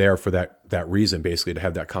we were there for that reason, basically, to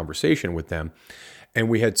have that conversation with them. And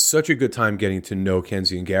we had such a good time getting to know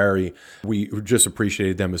Kenzie and Gary. We just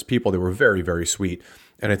appreciated them as people. They were very, very sweet.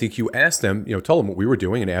 And I think you asked them, told them what we were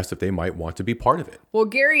doing and asked if they might want to be part of it. Well,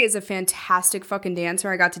 Gary is a fantastic fucking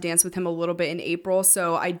dancer. I got to dance with him a little bit in April.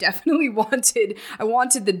 So I definitely wanted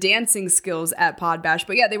the dancing skills at Podbash.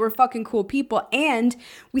 But yeah, they were fucking cool people. And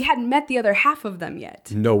we hadn't met the other half of them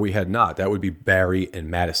yet. No, we had not. That would be Barry and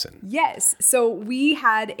Madison. Yes. So we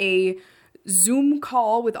had a Zoom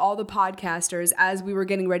call with all the podcasters as we were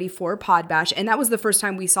getting ready for Podbash. And that was the first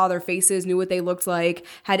time we saw their faces, knew what they looked like,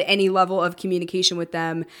 had any level of communication with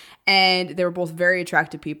them. And they were both very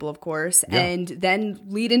attractive people, of course. Yeah. And then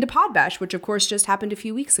lead into Podbash, which of course just happened a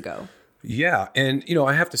few weeks ago. Yeah. And,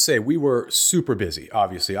 I have to say, we were super busy,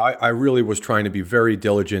 obviously. I really was trying to be very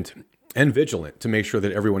diligent and vigilant to make sure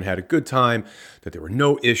that everyone had a good time, that there were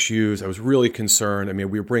no issues. I was really concerned. I mean,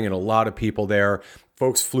 we were bringing a lot of people there.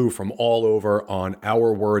 Folks flew from all over on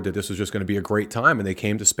our word that this was just going to be a great time, and they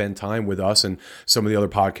came to spend time with us and some of the other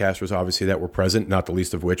podcasters, obviously, that were present, not the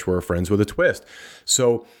least of which were Friends with a Twist.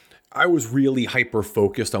 So I was really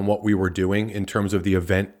hyper-focused on what we were doing in terms of the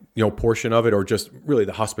event, portion of it, or just really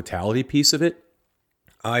the hospitality piece of it.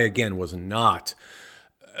 I, again, was not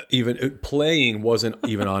even playing, wasn't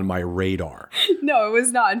even on my radar. No, it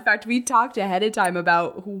was not. In fact, we talked ahead of time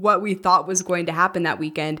about what we thought was going to happen that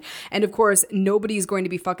weekend. And of course, nobody's going to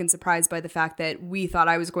be fucking surprised by the fact that we thought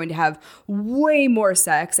I was going to have way more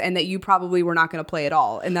sex and that you probably were not going to play at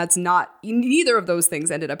all. And that's not, neither of those things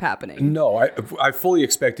ended up happening. No, I fully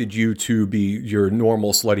expected you to be your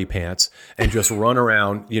normal slutty pants and just run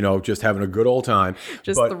around, just having a good old time.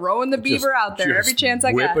 Just throwing the beaver out there every chance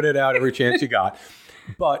I got. Whipping it out every chance you got.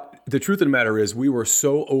 But the truth of the matter is we were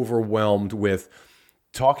so overwhelmed with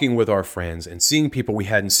talking with our friends and seeing people we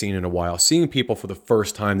hadn't seen in a while, seeing people for the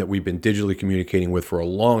first time that we've been digitally communicating with for a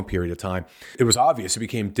long period of time. It was obvious. It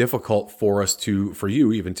became difficult for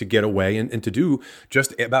you even to get away and to do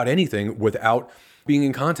just about anything without being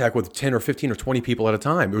in contact with 10 or 15 or 20 people at a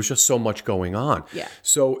time. There was just so much going on. Yeah.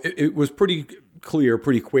 So it was pretty clear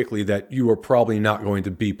pretty quickly that you were probably not going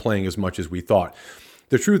to be playing as much as we thought.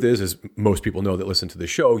 The truth is, as most people know that listen to the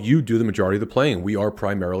show, you do the majority of the playing. We are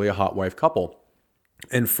primarily a hot wife couple.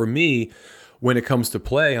 And for me, when it comes to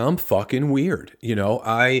play, I'm fucking weird.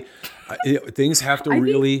 Things have to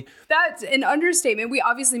really... That's an understatement. We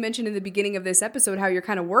obviously mentioned in the beginning of this episode how you're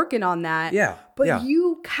kind of working on that. Yeah. But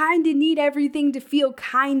you kind of need everything to feel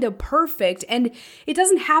kind of perfect. And it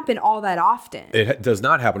doesn't happen all that often. It does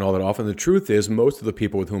not happen all that often. The truth is, most of the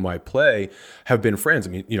people with whom I play have been friends.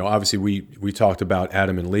 I mean, obviously we talked about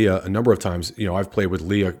Adam and Leah a number of times. I've played with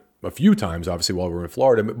Leah a few times, obviously, while we were in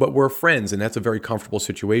Florida, but we're friends, and that's a very comfortable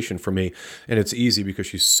situation for me, and it's easy because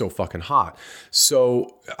she's so fucking hot.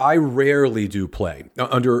 So I rarely do play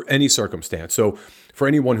under any circumstance. So for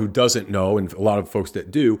anyone who doesn't know, and a lot of folks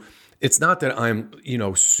that do, it's not that I'm,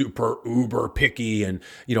 super uber picky and,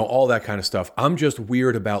 all that kind of stuff. I'm just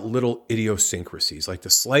weird about little idiosyncrasies. Like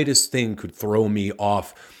the slightest thing could throw me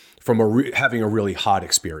off from having a really hot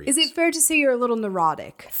experience. Is it fair to say you're a little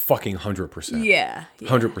neurotic? Fucking 100%. Yeah.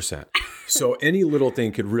 100%. So any little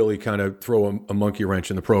thing could really kind of throw a monkey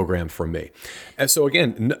wrench in the program for me. And so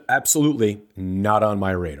again, absolutely not on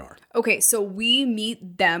my radar. Okay, so we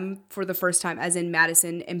meet them for the first time, as in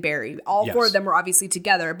Madison and Barry. All Yes. four of them were obviously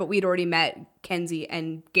together, but we'd already met Kenzie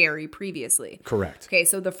and Gary previously. Correct. Okay,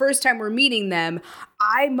 so the first time we're meeting them,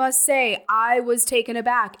 I must say I was taken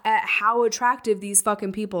aback at how attractive these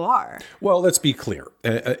fucking people are. Well, let's be clear.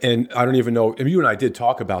 And I don't even know, and you and I did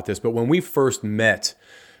talk about this, but when we first met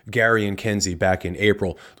Gary and Kenzie back in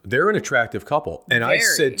April, they're an attractive couple. And I Very.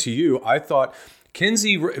 said to you, I thought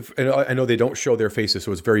Kenzie, and I know they don't show their faces,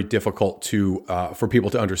 so it's very difficult to for people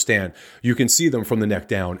to understand. You can see them from the neck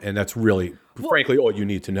down, and that's really, frankly, all you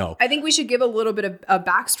need to know. I think we should give a little bit of a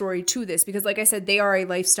backstory to this because, like I said, they are a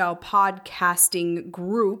lifestyle podcasting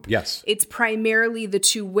group. Yes. It's primarily the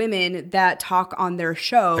two women that talk on their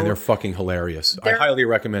show. And they're fucking hilarious. I highly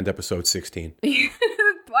recommend episode 16.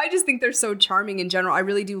 I just think they're so charming in general. I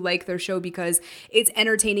really do like their show because it's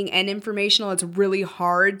entertaining and informational. It's really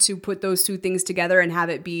hard to put those two things together and have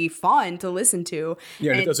it be fun to listen to.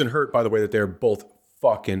 Yeah, and it doesn't hurt, by the way, that they're both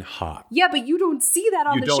fucking hot. Yeah, but you don't see that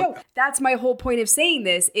on You the don't. show. That's my whole point of saying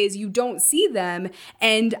this is you don't see them.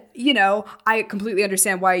 And, you know, I completely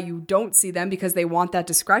understand why you don't see them because they want that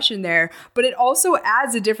discretion there. But it also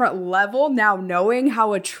adds a different level now knowing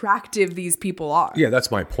how attractive these people are. Yeah, that's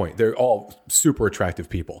my point. They're all super attractive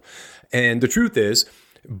people. And the truth is,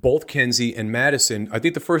 both Kenzie and Madison, I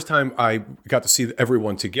think the first time I got to see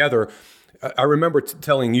everyone together, I remember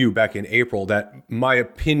telling you back in April that my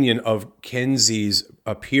opinion of Kenzie's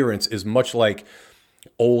appearance is much like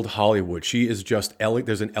old Hollywood. She is just,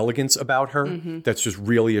 there's an elegance about her that's just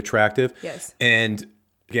really attractive. Yes. And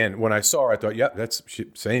again, when I saw her, I thought, yeah, that's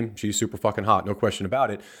same. She's super fucking hot. No question about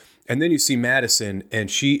it. And then you see Madison and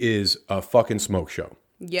she is a fucking smoke show.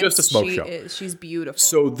 Yes, just a smoke she show. is. She's beautiful.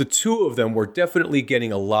 So the two of them were definitely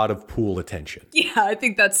getting a lot of pool attention. Yeah, I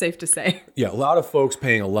think that's safe to say. Yeah, a lot of folks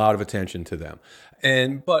paying a lot of attention to them.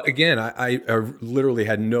 But again, I literally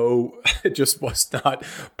had it just was not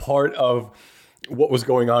part of what was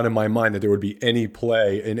going on in my mind that there would be any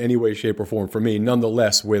play in any way, shape, or form for me,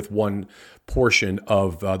 nonetheless, with one portion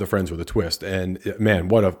of the Friends with a Twist. And man,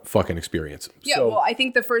 what a fucking experience. Yeah, well, I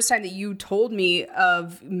think the first time that you told me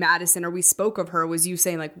of Madison or we spoke of her was you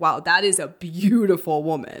saying like, wow, that is a beautiful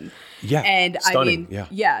woman. Yeah, and stunning, I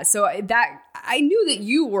mean, so that I knew that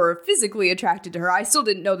you were physically attracted to her. I still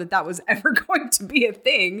didn't know that that was ever going to be a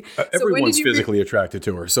thing. Everyone's physically attracted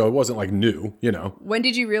to her, so it wasn't like new, you know. When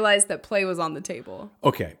did you realize that play was on the table?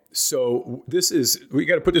 Okay, so we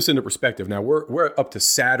got to put this into perspective. Now we're up to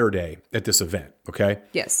Saturday at this event. Okay.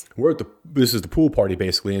 Yes. This is the pool party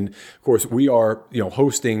basically, and of course we are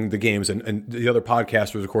hosting the games, and the other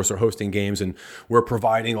podcasters of course are hosting games, and we're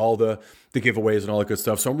providing all the giveaways and all that good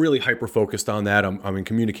stuff. So I'm really hyper focused on that. I'm in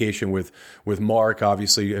communication with Mark,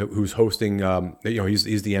 obviously, who's hosting.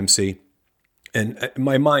 He's the MC, and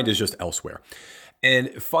my mind is just elsewhere.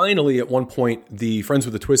 And finally, at one point, the Friends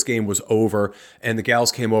with a Twist game was over, and the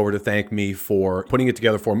gals came over to thank me for putting it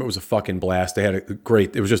together for them. It was a fucking blast. They had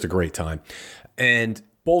it was just a great time. And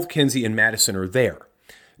both Kenzie and Madison are there.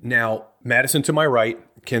 Now, Madison to my right,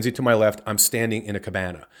 Kenzie to my left, I'm standing in a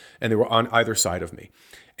cabana, and they were on either side of me.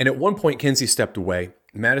 And at one point, Kenzie stepped away.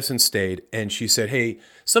 Madison stayed, and she said, hey,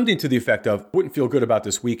 something to the effect of, wouldn't feel good about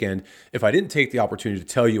this weekend if I didn't take the opportunity to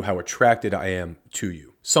tell you how attracted I am to you.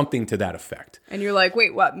 Something to that effect. And you're like,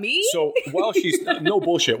 wait, what, me? So while she's, no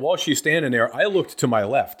bullshit, while she's standing there, I looked to my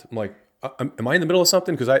left. I'm like, am I in the middle of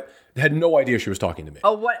something? Because I had no idea she was talking to me.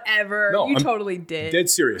 Oh, whatever. No, you I'm totally did. Dead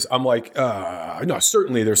serious. I'm like, no,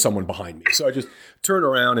 certainly there's someone behind me. So I just turn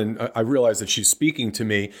around and I realize that she's speaking to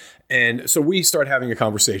me. And so we start having a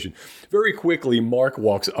conversation. Very quickly, Mark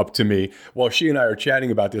walks up to me while she and I are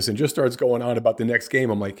chatting about this and just starts going on about the next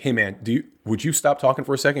game. I'm like, hey man, would you stop talking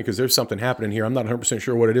for a second? Because there's something happening here. I'm not 100%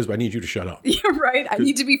 sure what it is, but I need you to shut up. You're right. I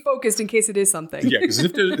need to be focused in case it is something. Yeah, because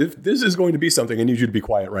if this is going to be something, I need you to be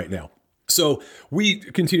quiet right now. So we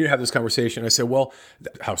continue to have this conversation. I said, well,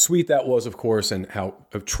 how sweet that was, of course, and how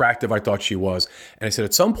attractive I thought she was. And I said,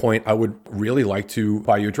 at some point, I would really like to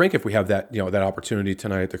buy you a drink if we have that, that opportunity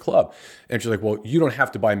tonight at the club. And she's like, well, you don't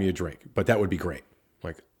have to buy me a drink, but that would be great.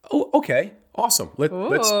 I'm like, oh, okay, awesome. Let's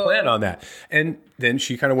plan on that. And then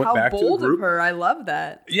she kind of went back to the group. How bold of her. I love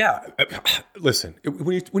that. Yeah. Listen,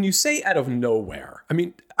 when you say out of nowhere, I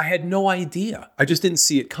mean, I had no idea. I just didn't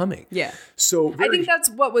see it coming. Yeah. So I think that's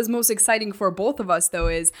what was most exciting for both of us, though,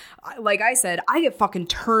 is like I said, I get fucking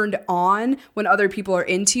turned on when other people are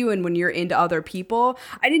into you and when you're into other people.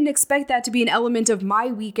 I didn't expect that to be an element of my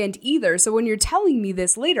weekend either. So when you're telling me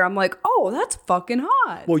this later, I'm like, oh, that's fucking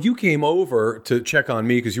hot. Well, you came over to check on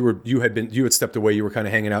me because you you had stepped away. You were kind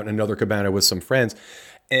of hanging out in another cabana with some friends.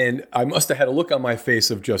 And I must have had a look on my face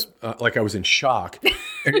of just like I was in shock.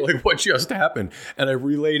 And you're like, what just happened? And I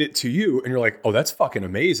relayed it to you. And you're like, oh, that's fucking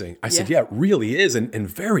amazing. I said, yeah, it really is. And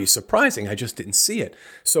very surprising. I just didn't see it.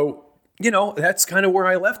 So, that's kind of where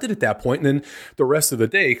I left it at that point. And then the rest of the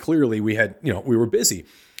day, clearly we had, we were busy.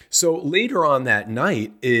 So later on that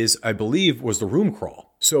night I believe, was the room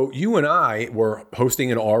crawl. So you and I were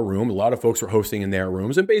hosting in our room. A lot of folks were hosting in their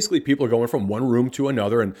rooms. And basically people are going from one room to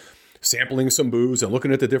another and sampling some booze and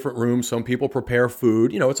looking at the different rooms. Some people prepare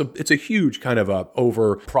food. It's a huge kind of a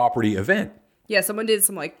over property event. Yeah, someone did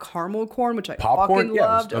some like caramel corn, which I Popcorn, fucking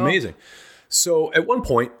loved. It was amazing. So at one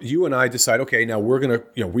point, you and I decide, okay, now we're going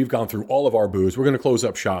to, we've gone through all of our booze. We're going to close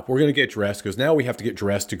up shop. We're going to get dressed because now we have to get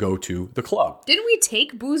dressed to go to the club. Didn't we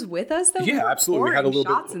take booze with us though? Yeah, absolutely. We had a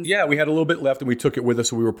little bit. Yeah, we had a little bit left and we took it with us.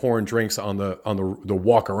 So we were pouring drinks on the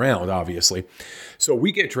walk around, obviously. So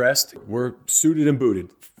we get dressed. We're suited and booted.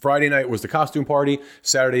 Friday night was the costume party.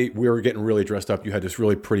 Saturday, we were getting really dressed up. You had this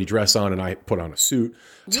really pretty dress on and I put on a suit,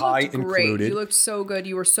 tie included. You looked so good.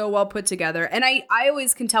 You were so well put together. And I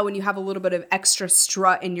always can tell when you have a little bit of extra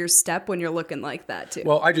strut in your step when you're looking like that too.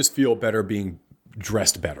 Well, I just feel better being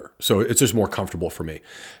dressed better. So it's just more comfortable for me.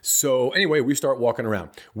 So anyway, we start walking around.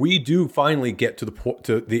 We do finally get to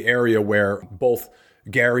the area where both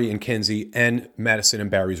Gary and Kenzie and Madison and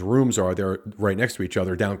Barry's rooms are. They're right next to each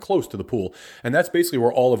other, down close to the pool. And that's basically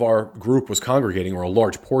where all of our group was congregating, or a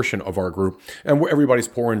large portion of our group. And where everybody's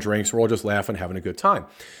pouring drinks. We're all just laughing, having a good time.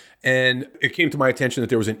 And it came to my attention that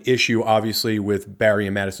there was an issue, obviously, with Barry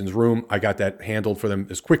and Madison's room. I got that handled for them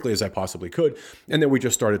as quickly as I possibly could. And then we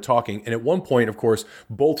just started talking. And at one point, of course,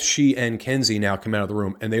 both she and Kenzie now come out of the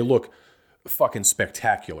room and they look fucking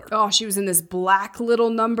spectacular. Oh, she was in this black little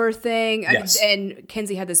number thing. Yes. And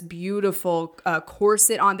Kenzie had this beautiful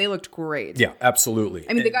corset on. They looked great. Yeah, absolutely.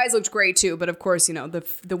 I mean, the guys looked great too, but of course,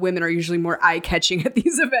 the women are usually more eye-catching at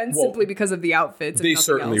these events simply because of the outfits. They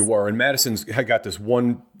certainly were. And Madison's had got this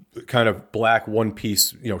one kind of black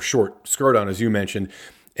one-piece, short skirt on, as you mentioned,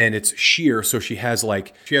 and it's sheer, so she has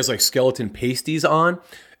like skeleton pasties on.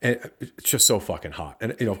 And it's just so fucking hot.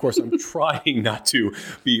 And, of course, I'm trying not to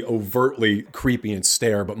be overtly creepy and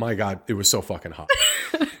stare, but my God, it was so fucking hot.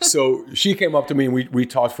 So she came up to me and we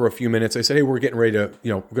talked for a few minutes. I said, hey, we're getting ready to,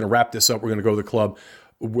 we're going to wrap this up. We're going to go to the club.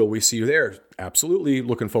 Will we see you there? Absolutely.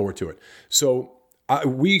 Looking forward to it. So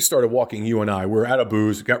we started walking, you and I. We were out of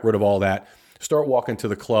booze, got rid of all that. Start walking to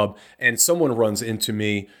the club, and someone runs into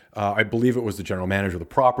me. I believe it was the general manager of the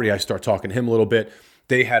property. I start talking to him a little bit.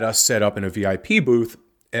 They had us set up in a VIP booth,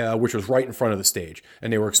 which was right in front of the stage.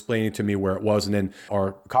 And they were explaining to me where it was. And then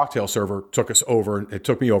our cocktail server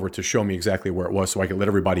took me over to show me exactly where it was so I could let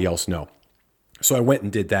everybody else know. So I went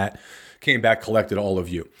and did that, came back, collected all of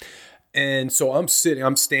you. And so I'm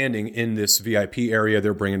standing in this VIP area.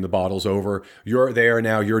 They're bringing the bottles over. You're there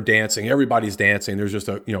now. You're dancing. Everybody's dancing. There's just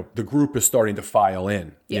the group is starting to file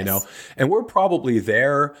in, yes. And we're probably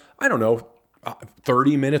there, I don't know,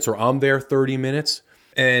 30 minutes, or I'm there 30 minutes.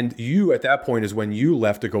 And you, at that point, is when you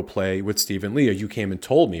left to go play with Steve and Leah. You came and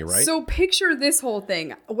told me, right? So picture this whole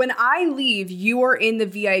thing. When I leave, you are in the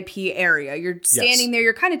VIP area. You're standing there.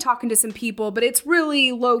 You're kind of talking to some people, but it's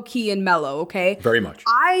really low-key and mellow, okay? Very much.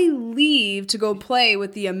 I leave to go play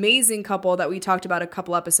with the amazing couple that we talked about a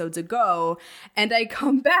couple episodes ago, and I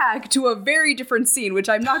come back to a very different scene, which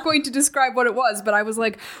I'm not going to describe what it was, but I was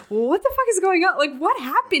like, well, what the fuck is going on? Like, what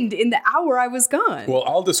happened in the hour I was gone? Well,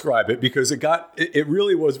 I'll describe it because it really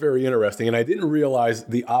was very interesting, and I didn't realize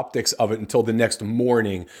the optics of it until the next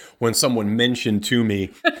morning when someone mentioned to me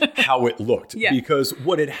how it looked. Yeah. Because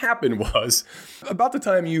what had happened was, about the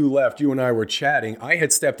time you left, you and I were chatting, I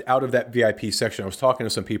had stepped out of that VIP section. I was talking to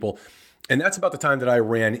some people, and that's about the time that I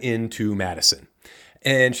ran into Madison.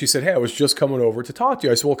 And she said, hey, I was just coming over to talk to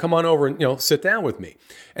you. I said, well, come on over and sit down with me.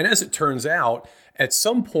 And as it turns out, at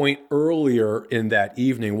some point earlier in that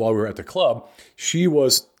evening while we were at the club, she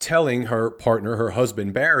was telling her partner, her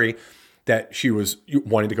husband, Barry, that she was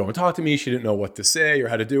wanting to go and talk to me. She didn't know what to say or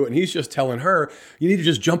how to do it. And he's just telling her, you need to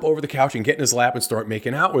just jump over the couch and get in his lap and start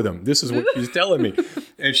making out with him. This is what she's telling me.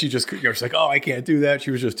 And she just, she's like, oh, I can't do that.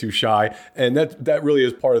 She was just too shy. And that really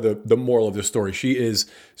is part of the moral of this story. She is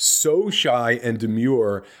so shy and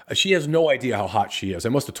demure. She has no idea how hot she is. I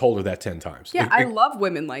must have told her that 10 times. Yeah, I love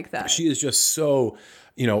women like that. She is just so,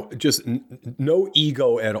 just no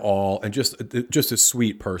ego at all, and just a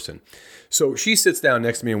sweet person. So she sits down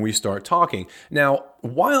next to me and we start talking. Now,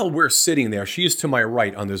 while we're sitting there, she's to my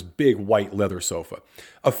right on this big white leather sofa.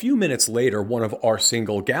 A few minutes later, one of our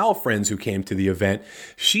single gal friends who came to the event,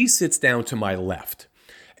 she sits down to my left.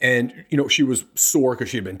 And, she was sore because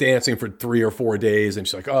she had been dancing for 3 or 4 days. And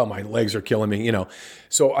she's like, oh, my legs are killing me,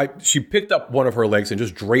 So she picked up one of her legs and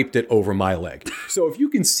just draped it over my leg. So if you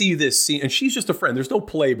can see this scene, and she's just a friend, there's no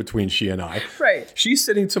play between she and I. Right. She's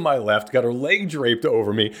sitting to my left, got her leg draped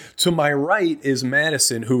over me. To my right is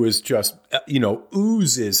Madison, who is just,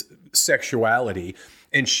 oozes sexuality.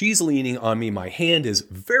 And she's leaning on me. My hand is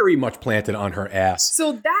very much planted on her ass.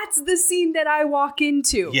 So that's the scene that I walk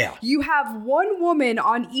into. Yeah. You have one woman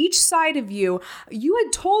on each side of you. You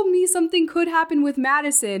had told me something could happen with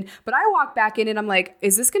Madison, but I walk back in and I'm like,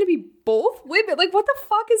 is this going to be both women? Like, what the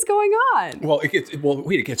fuck is going on? Well,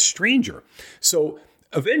 it gets stranger. So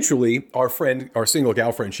eventually our single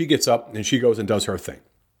gal friend, she gets up and she goes and does her thing.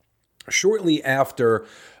 Shortly after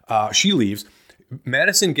she leaves,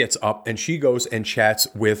 Madison gets up and she goes and chats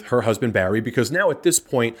with her husband, Barry, because now at this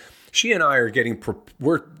point, she and I are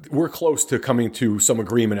we're close to coming to some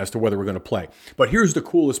agreement as to whether we're going to play. But here's the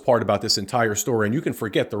coolest part about this entire story, and you can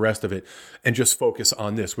forget the rest of it and just focus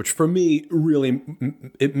on this, which for me, really,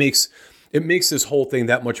 it makes this whole thing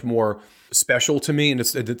that much more special to me. And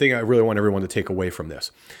it's the thing I really want everyone to take away from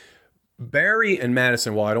this. Barry and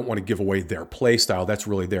Madison, while I don't want to give away their play style, that's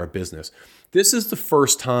really their business. This is the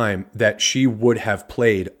first time that she would have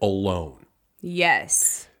played alone.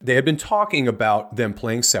 Yes. They had been talking about them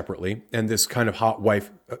playing separately and this kind of hot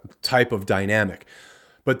wife type of dynamic,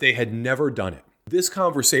 but they had never done it. This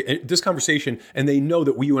conversation, and they know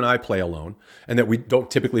that you and I play alone and that we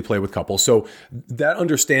don't typically play with couples. So that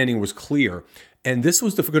understanding was clear. And this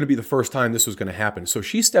was going to be the first time this was going to happen. So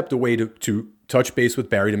she stepped away to touch base with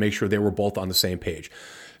Barry to make sure they were both on the same page.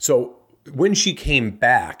 So when she came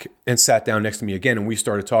back and sat down next to me again and we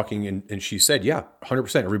started talking and she said, yeah,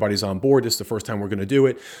 100%, everybody's on board. This is the first time we're going to do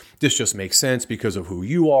it. This just makes sense because of who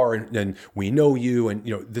you are and we know you and,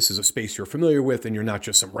 this is a space you're familiar with and you're not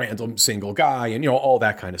just some random single guy and, all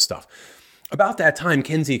that kind of stuff. About that time,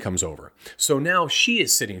 Kenzie comes over. So now she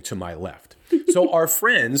is sitting to my left. So our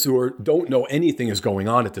friends who don't know anything is going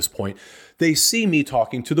on at this point, they see me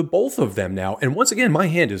talking to the both of them now. And once again, my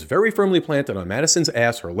hand is very firmly planted on Madison's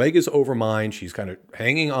ass. Her leg is over mine. She's kind of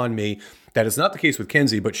hanging on me. That is not the case with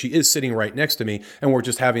Kenzie, but she is sitting right next to me and we're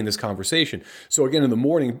just having this conversation. So again, in the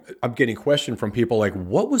morning, I'm getting questioned from people like,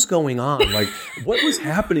 what was going on? Like, what was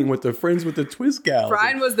happening with the Friends with the Twist gals?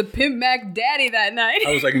 Brian was the Pimp Mac daddy that night.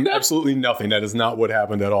 I was like, absolutely nothing. That is not what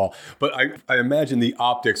happened at all. But I imagine the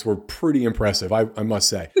optics were pretty impressive, I must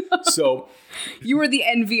say. So you were the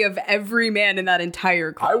envy of every man in that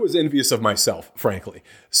entire club. I was envious of myself, frankly.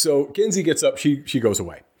 So Kenzie gets up, she goes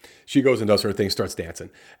away. She goes and does her thing, starts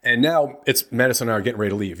dancing. And now it's Madison and I are getting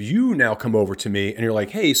ready to leave. You now come over to me and you're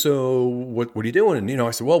like, hey, so what are you doing? And,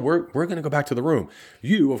 I said, well, we're going to go back to the room.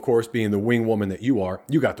 You, of course, being the wing woman that you are,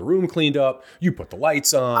 you got the room cleaned up. You put the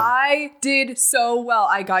lights on. I did so well.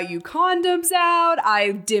 I got you condoms out.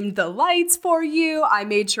 I dimmed the lights for you. I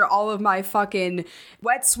made sure all of my fucking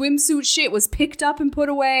wet swimsuit shit was picked up and put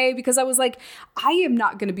away because I was like, I am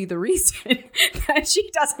not going to be the reason that she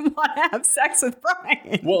doesn't want to have sex with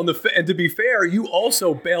Brian. Well, and to be fair, you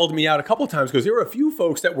also bailed me out a couple of times because there were a few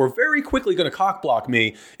folks that were very quickly going to cock block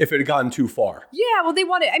me if it had gotten too far. Yeah, well,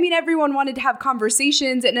 everyone wanted to have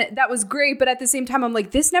conversations and that was great. But at the same time, I'm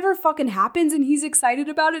like, this never fucking happens and he's excited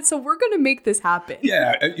about it. So we're going to make this happen.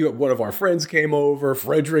 Yeah, one of our friends came over.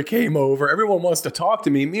 Frederick came over. Everyone wants to talk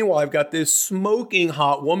to me. Meanwhile, I've got this smoking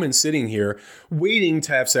hot woman sitting here waiting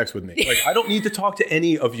to have sex with me. Like, I don't need to talk to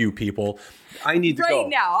any of you people. I need to go. Right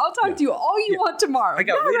now. I'll talk to you all you want tomorrow. I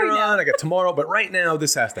got later on, I got tomorrow, but right now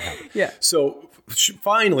this has to happen. Yeah. So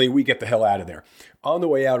finally we get the hell out of there. On the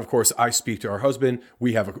way out, of course, I speak to our husband.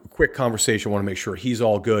 We have a quick conversation. Want to make sure he's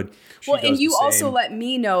all good. Well, and you also let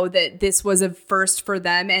me know that this was a first for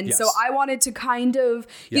them. And yes. So I wanted to kind of,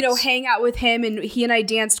 yes. Hang out with him. And he and I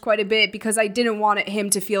danced quite a bit because I didn't want him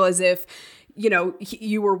to feel as if,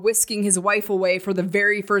 you were whisking his wife away for the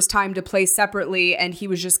very first time to play separately. And he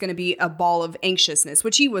was just going to be a ball of anxiousness,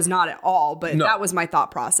 which he was not at all. But no. That was my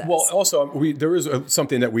thought process. Well, also, there is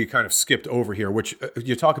something that we kind of skipped over here, which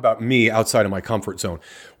you talk about me outside of my comfort zone.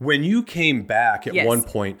 When you came back at one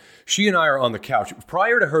point, she and I are on the couch.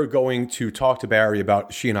 Prior to her going to talk to Barry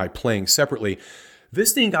about she and I playing separately,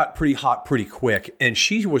 this thing got pretty hot pretty quick, and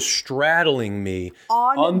she was straddling me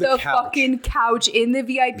on the couch, fucking couch in the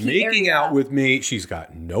VIP area. Making out with me. She's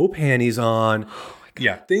got no panties on.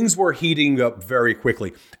 Yeah, things were heating up very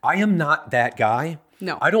quickly. I am not that guy.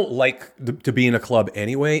 No. I don't like to be in a club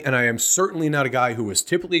anyway, and I am certainly not a guy who is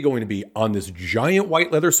typically going to be on this giant white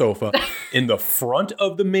leather sofa in the front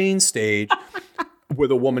of the main stage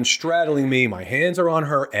with a woman straddling me. My hands are on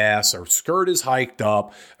her ass. Her skirt is hiked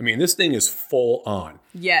up. I mean, this thing is full on.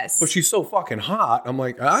 Yes. But she's so fucking hot. I'm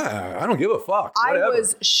like, I don't give a fuck. Whatever. I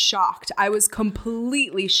was shocked. I was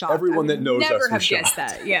completely shocked. Everyone that knows us was shocked. Guessed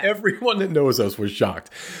that. Yeah. Everyone that knows us was shocked.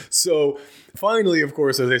 So finally, of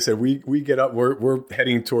course, as I said, we get up. We're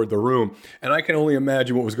heading toward the room, and I can only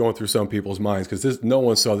imagine what was going through some people's minds because no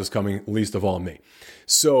one saw this coming, least of all me.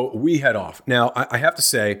 So we head off. Now, I have to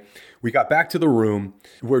say, we got back to the room.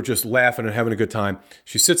 We're just laughing and having a good time.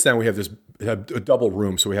 She sits down. We have a double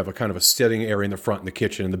room. So we have a kind of a sitting area in the front, in the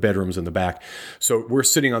kitchen, and the bedrooms in the back. So we're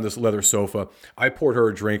sitting on this leather sofa. I poured her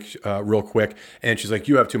a drink real quick, and she's like,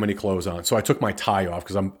 "You have too many clothes on." So I took my tie off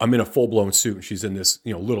because I'm in a full-blown suit, and she's in this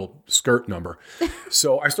little skirt number.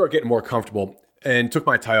 So I start getting more comfortable and took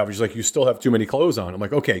my tie off. She's like, "You still have too many clothes on." I'm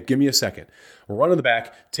like, "Okay, give me a second." We'll run in the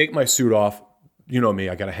back, take my suit off. You know me,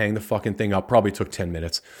 I got to hang the fucking thing up. Probably took 10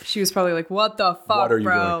 minutes. She was probably like, what the fuck, what are you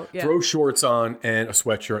bro? doing? Yeah. Throw shorts on and a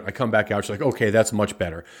sweatshirt. I come back out. She's like, okay, that's much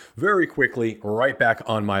better. Very quickly, right back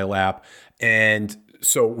on my lap. And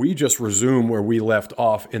so we just resume where we left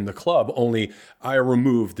off in the club, only I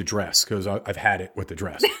removed the dress because I've had it with the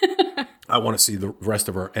dress. I want to see the rest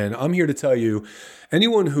of her. And I'm here to tell you,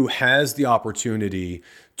 anyone who has the opportunity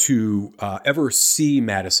to ever see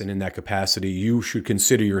Madison in that capacity, you should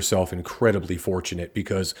consider yourself incredibly fortunate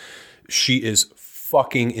because she is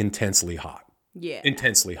fucking intensely hot. Yeah.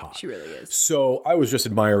 Intensely hot. She really is. So I was just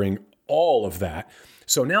admiring all of that.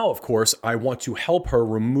 So now, of course, I want to help her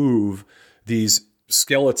remove these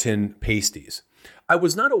skeleton pasties. I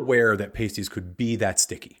was not aware that pasties could be that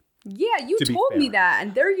sticky. Yeah, you told me that,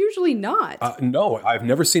 and they're usually not. No, I've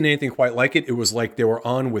never seen anything quite like it. It was like they were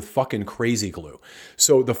on with fucking crazy glue.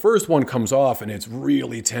 So the first one comes off, and it's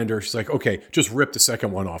really tender. She's like, okay, just rip the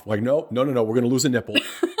second one off. I'm like, no, we're going to lose a nipple.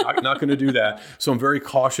 not going to do that. So I'm very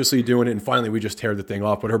cautiously doing it, and finally we just tear the thing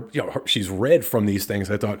off. But she's red from these things.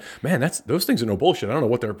 I thought, man, those things are no bullshit. I don't know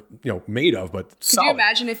what they're made of, but Could you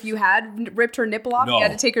imagine if you had ripped her nipple off? No. You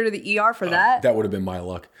had to take her to the ER for that? That would have been my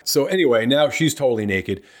luck. So anyway, now she's totally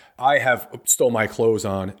naked. I have stole my clothes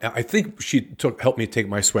on. I think she helped me take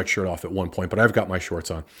my sweatshirt off at one point, but I've got my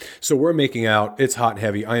shorts on. So we're making out. It's hot and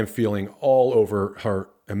heavy. I am feeling all over her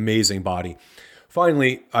amazing body.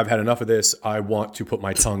 Finally, I've had enough of this. I want to put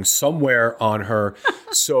my tongue somewhere on her.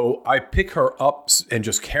 So I pick her up and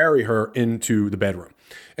just carry her into the bedroom.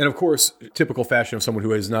 And of course, typical fashion of someone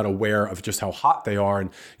who is not aware of just how hot they are and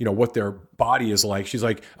what their body is like. She's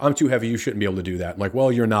like, I'm too heavy. You shouldn't be able to do that. I'm like,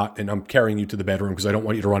 well, you're not. And I'm carrying you to the bedroom because I don't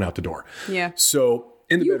want you to run out the door. Yeah. So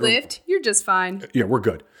in the bedroom. You lift. You're just fine. Yeah, we're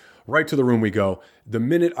good. Right to the room we go. The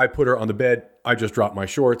minute I put her on the bed, I just dropped my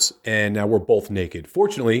shorts and now we're both naked.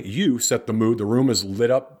 Fortunately, you set the mood. The room is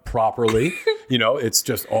lit up properly. It's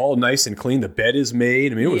just all nice and clean. The bed is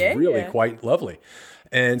made. I mean, it was really quite lovely.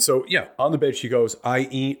 And so, on the bed she goes. I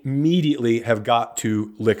immediately have got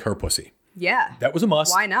to lick her pussy. Yeah. That was a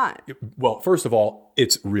must. Why not? Well, first of all,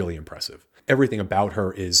 it's really impressive. Everything about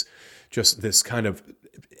her is just this kind of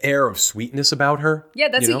air of sweetness about her. Yeah,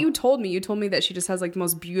 that's what you told me. You told me that she just has like the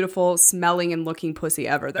most beautiful smelling and looking pussy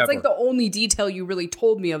ever. That's like the only detail you really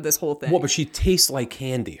told me of this whole thing. Well, but she tastes like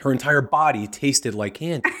candy. Her entire body tasted like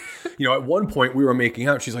candy. At one point we were making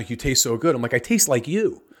out. She's like, you taste so good. I'm like, I taste like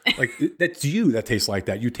you. Like that's you that tastes like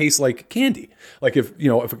that. You taste like candy. Like if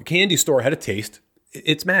a candy store had a taste,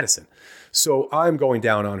 it's Madison. So I'm going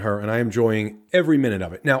down on her and I'm enjoying every minute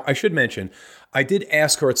of it. Now, I should mention, I did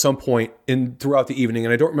ask her at some point throughout the evening,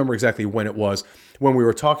 and I don't remember exactly when it was, when we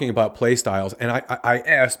were talking about play styles. And I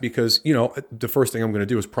asked because, the first thing I'm going to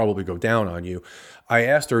do is probably go down on you. I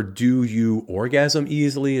asked her, do you orgasm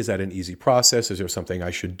easily? Is that an easy process? Is there something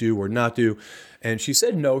I should do or not do? And she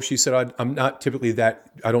said no. She said, I'm not typically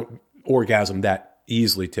I don't orgasm that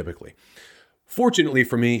easily typically. Fortunately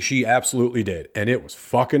for me, she absolutely did. And it was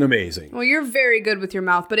fucking amazing. Well, you're very good with your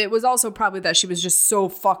mouth, but it was also probably that she was just so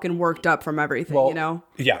fucking worked up from everything,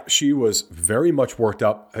 Yeah, she was very much worked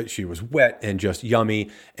up. She was wet and just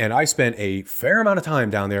yummy. And I spent a fair amount of time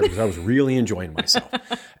down there because I was really enjoying myself.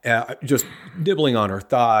 Just nibbling on her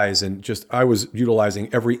thighs and I was utilizing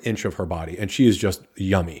every inch of her body. And she is just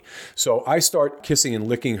yummy. So I start kissing and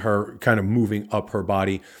licking her, kind of moving up her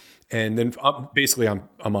body. And then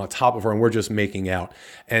I'm on top of her and we're just making out.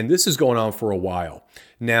 And this is going on for a while.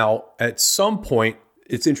 Now, at some point,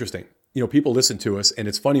 it's interesting. People listen to us, and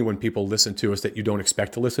it's funny when people listen to us that you don't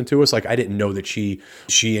expect to listen to us. Like I didn't know that she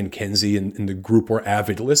and Kenzie and the group were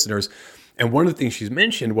avid listeners. And one of the things she's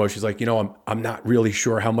mentioned was she's like, I'm not really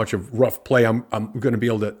sure how much of rough play I'm going to be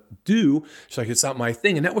able to do. She's like, it's not my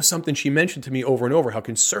thing. And that was something she mentioned to me over and over, how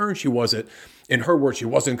concerned she was in her words, she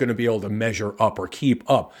wasn't going to be able to measure up or keep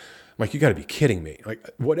up. I'm like, you got to be kidding me. Like,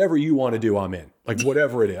 whatever you want to do, I'm in. Like,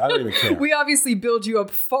 whatever it is. I don't even care. We obviously build you up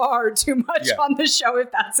far too much on the show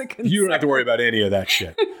if that's a concern. You don't have to worry about any of that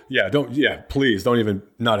shit. Please don't even,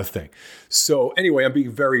 not a thing. So anyway, I'm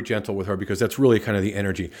being very gentle with her because that's really kind of the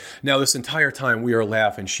energy. Now, this entire time we are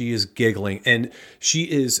laughing, she is giggling, and she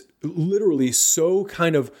is literally so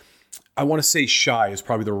kind of, I want to say shy is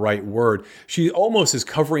probably the right word. She almost is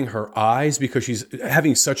covering her eyes because she's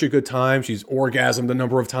having such a good time. She's orgasmed a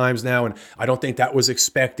number of times now, and I don't think that was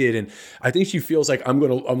expected. And I think she feels like I'm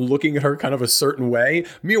looking at her kind of a certain way.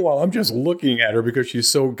 Meanwhile, I'm just looking at her because she's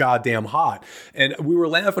so goddamn hot. And we were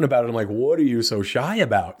laughing about it. I'm like, what are you so shy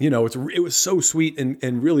about? You know, it was so sweet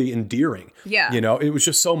and really endearing. Yeah. You know, it was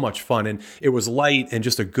just so much fun, and it was light and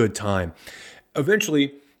just a good time.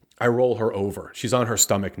 Eventually, I roll her over. She's on her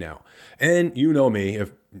stomach now. And you know me,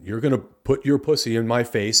 if you're going to put your pussy in my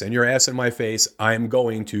face and your ass in my face, I'm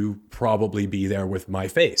going to probably be there with my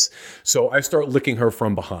face. So I start licking her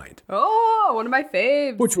from behind. Oh, one of my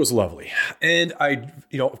faves. Which was lovely. And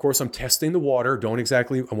of course, I'm testing the water. I want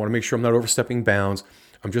to make sure I'm not overstepping bounds.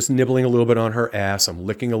 I'm just nibbling a little bit on her ass. I'm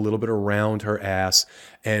licking a little bit around her ass.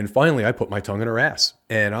 And finally, I put my tongue in her ass.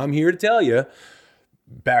 And I'm here to tell you,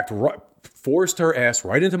 forced her ass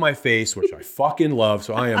right into my face, which I fucking love.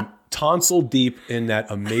 So I am tonsil deep in that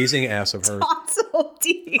amazing ass of hers. Tonsil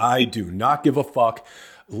deep. I do not give a fuck.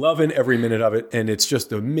 Loving every minute of it. And it's just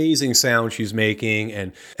the amazing sound she's making.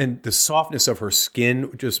 And the softness of her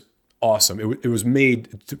skin, just awesome. It was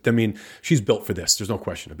made, she's built for this. There's no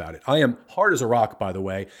question about it. I am hard as a rock, by the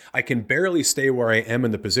way. I can barely stay where I am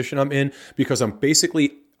in the position I'm in because I'm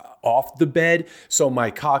basically off the bed. So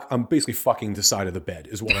I'm basically fucking the side of the bed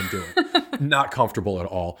is what I'm doing. Not comfortable at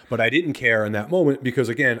all. But I didn't care in that moment because,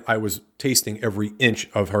 again, I was tasting every inch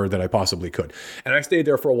of her that I possibly could. And I stayed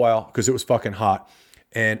there for a while because it was fucking hot.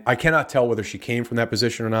 And I cannot tell whether she came from that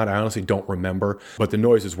position or not. I honestly don't remember. But the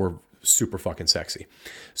noises were super fucking sexy.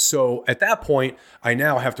 So at that point, I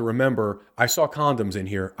now have to remember, I saw condoms in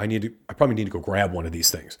here. I probably need to go grab one of these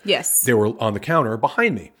things. Yes. They were on the counter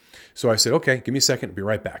behind me. So I said, okay, give me a second. I'll be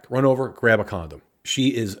right back. Run over, grab a condom.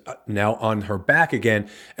 She is now on her back again.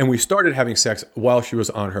 And we started having sex while she was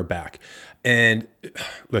on her back. And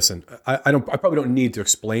listen, I probably don't need to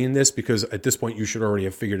explain this because at this point you should already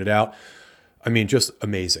have figured it out. I mean, just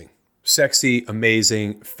amazing. Sexy,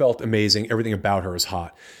 amazing, felt amazing. Everything about her is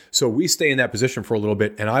hot. So we stay in that position for a little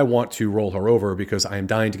bit, and I want to roll her over because I am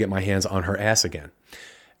dying to get my hands on her ass again,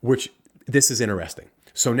 which this is interesting.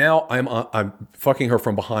 So now I'm fucking her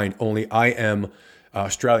from behind, only I am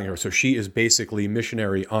straddling her. So she is basically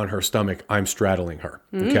missionary on her stomach. I'm straddling her,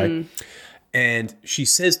 okay? And she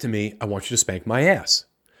says to me, I want you to spank my ass.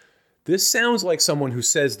 This sounds like someone who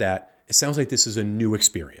says that. It sounds like this is a new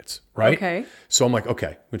experience, right? Okay. So I'm like, okay,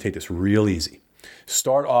 I'm going to take this real easy.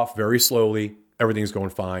 Start off very slowly. Everything's going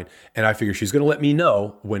fine. And I figure she's going to let me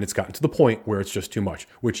know when it's gotten to the point where it's just too much,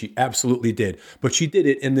 which she absolutely did. But she did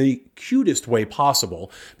it in the cutest way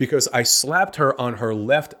possible because I slapped her on her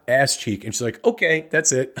left ass cheek and she's like, okay,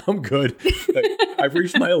 that's it. I'm good. Like, I've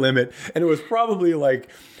reached my limit. And it was probably like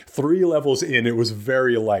 3 levels in. It was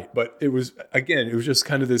very light. But it was just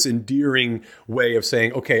kind of this endearing way of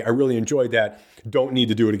saying, okay, I really enjoyed that. Don't need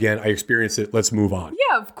to do it again. I experienced it. Let's move on.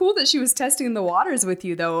 Yeah, cool that she was testing the waters with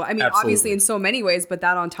you, though. I mean, Absolutely. Obviously in so many ways, but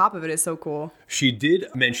that on top of it is so cool. She did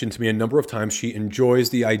mention to me a number of times she enjoys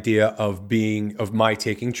the idea of my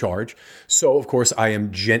taking charge. So, of course, I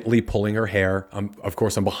am gently pulling her hair. I'm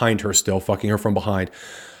behind her still, fucking her from behind.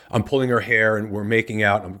 I'm pulling her hair and we're making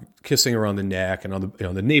out. I'm kissing her on the neck and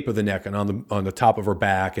on the nape of the neck and on the top of her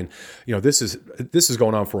back. And this is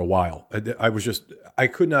going on for a while. I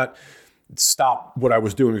could not stop what I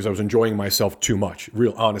was doing because I was enjoying myself too much,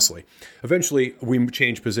 real honestly. Eventually, we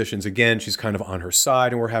changed positions again. She's kind of on her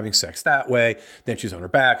side and we're having sex that way. Then she's on her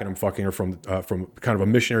back and I'm fucking her from kind of a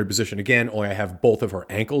missionary position again, only I have both of her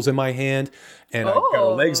ankles in my hand and I've got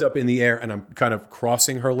her legs up in the air and I'm kind of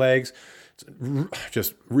crossing her legs.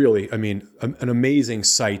 Just really, I mean, an amazing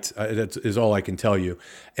sight. That is all I can tell you.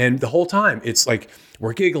 And the whole time, it's like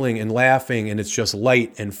we're giggling and laughing and it's just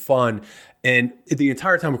light and fun. And the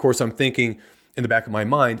entire time, of course, I'm thinking in the back of my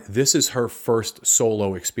mind, this is her first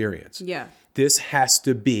solo experience. Yeah. This has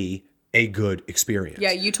to be a good experience.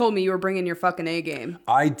 Yeah, you told me you were bringing your fucking A game.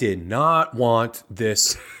 I did not want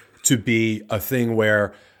this to be a thing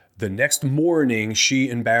where the next morning she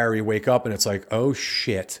and Barry wake up and it's like, oh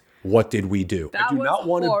shit, what did we do? I do not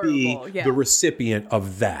want to be the recipient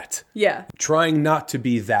of that. Yeah. Trying not to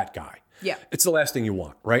be that guy. Yeah. It's the last thing you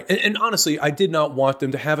want, right? And honestly, I did not want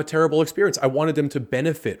them to have a terrible experience. I wanted them to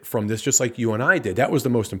benefit from this just like you and I did. That was the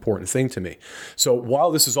most important thing to me. So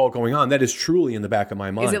while this is all going on, that is truly in the back of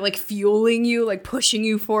my mind. Is it like fueling you, like pushing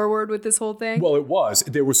you forward with this whole thing? Well, it was.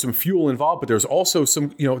 There was some fuel involved, but there's also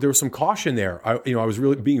some, there was some caution there. I was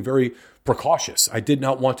really being very precautious. I did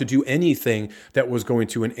not want to do anything that was going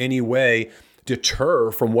to in any way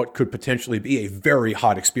deter from what could potentially be a very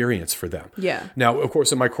hot experience for them. Yeah. Now, of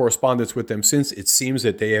course, in my correspondence with them since, it seems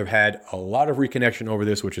that they have had a lot of reconnection over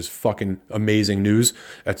this, which is fucking amazing news.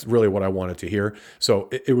 That's really what I wanted to hear. So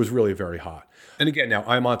it was really very hot. And again, now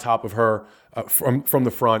I'm on top of her from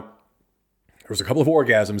the front. There was a couple of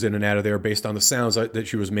orgasms in and out of there based on the sounds that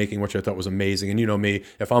she was making, which I thought was amazing. And you know me,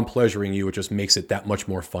 if I'm pleasuring you, it just makes it that much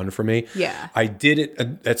more fun for me. Yeah. I did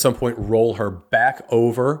it at some point, roll her back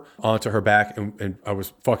over onto her back, and I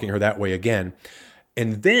was fucking her that way again.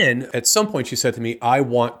 And then at some point she said to me, I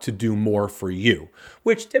want to do more for you,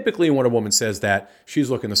 which typically when a woman says that, she's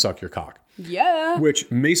looking to suck your cock. Yeah. Which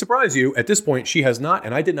may surprise you. At this point, she has not,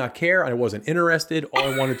 and I did not care. I wasn't interested.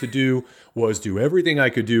 All I wanted to do was do everything I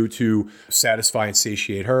could do to satisfy and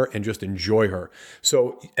satiate her and just enjoy her.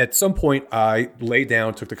 So at some point, I laid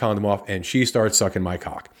down, took the condom off, and she started sucking my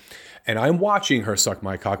cock. And I'm watching her suck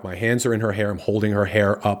my cock. My hands are in her hair. I'm holding her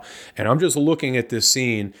hair up. And I'm just looking at this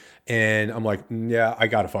scene. And I'm like, yeah, I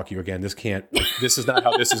got to fuck you again. This is not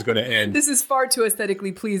how this is going to end. This is far too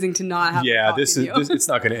aesthetically pleasing to not have it's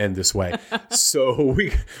not going to end this way. So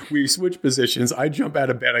we switch positions. I jump out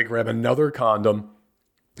of bed. I grab another condom.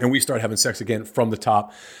 And we start having sex again from the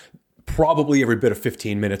top. Probably every bit of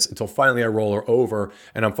 15 minutes until finally I roll her over.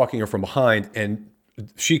 And I'm fucking her from behind. And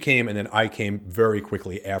she came, and then I came very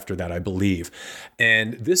quickly after that, I believe.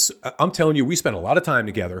 And this, I'm telling you, we spent a lot of time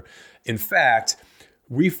together. In fact,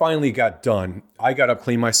 we finally got done. I got up,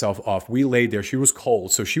 cleaned myself off. We laid there. She was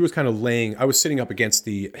cold. So she was kind of laying, I was sitting up against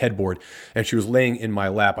the headboard, and she was laying in my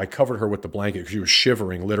lap. I covered her with the blanket because she was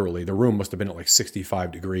shivering, literally. The room must have been at like 65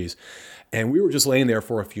 degrees. And we were just laying there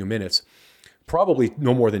for a few minutes, probably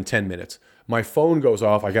no more than 10 minutes. My phone goes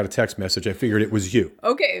off. I got a text message. I figured it was you.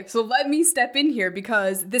 Okay, so let me step in here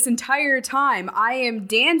because this entire time I am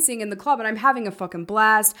dancing in the club and I'm having a fucking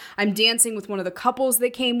blast. I'm dancing with one of the couples that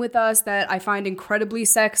came with us that I find incredibly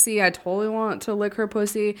sexy. I totally want to lick her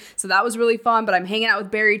pussy. So that was really fun, but I'm hanging out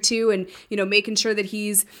with Barry too and, making sure that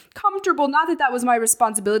he's comfortable. Not that that was my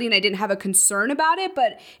responsibility and I didn't have a concern about it,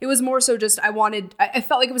 but it was more so just I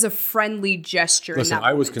felt like it was a friendly gesture. Listen,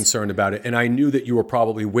 I was concerned about it, and I knew that you were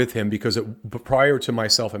probably with him because prior to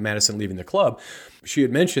myself and Madison leaving the club, she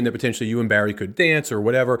had mentioned that potentially you and Barry could dance or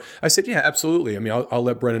whatever. I said, yeah, absolutely. I mean, I'll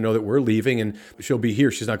let Brenna know that we're leaving and she'll be here.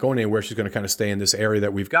 She's not going anywhere. She's going to kind of stay in this area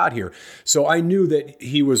that we've got here. So I knew that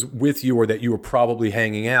he was with you or that you were probably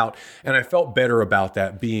hanging out. And I felt better about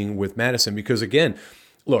that being with Madison because, again,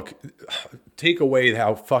 look, take away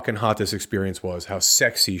how fucking hot this experience was, how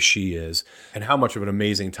sexy she is, and how much of an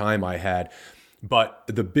amazing time I had. But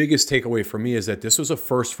the biggest takeaway for me is that this was a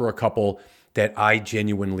first for a couple that I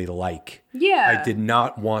genuinely like. Yeah. I did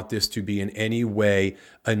not want this to be in any way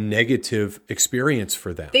a negative experience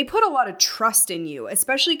for them. They put a lot of trust in you,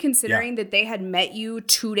 especially considering that they had met you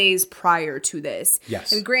 2 days prior to this.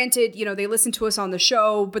 Yes. And granted, they listened to us on the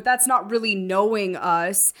show, but that's not really knowing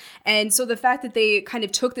us. And so the fact that they kind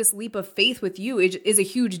of took this leap of faith with you is a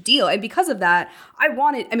huge deal. And because of that, I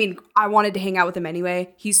wanted to hang out with him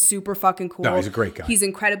anyway. He's super fucking cool. No, he's a great guy. He's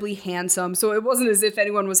incredibly handsome. So it wasn't as if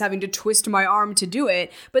anyone was having to twist my arm to do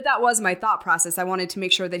it, but that was my thought process. I wanted to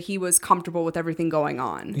make sure that he was comfortable with everything going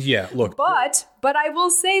on. Yeah, look. But I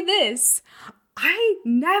will say this. I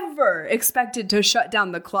never expected to shut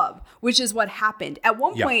down the club, which is what happened. At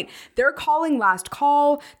one point, they're calling last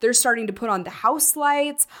call. They're starting to put on the house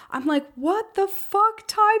lights. I'm like, what the fuck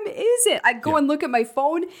time is it? I go and look at my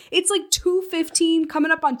phone. It's like 2:15,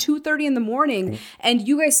 coming up on 2:30 in the morning, and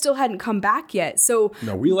you guys still hadn't come back yet. So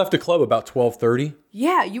no, we left the club about 12:30.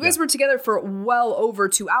 Yeah, you guys were together for well over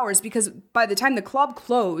 2 hours because by the time the club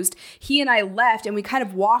closed, he and I left and we kind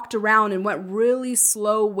of walked around and went really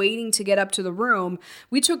slow waiting to get up to the room.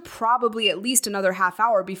 We took probably at least another half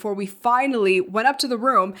hour before we finally went up to the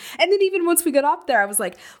room. And then even once we got up there, I was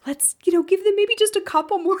like, let's, give them maybe just a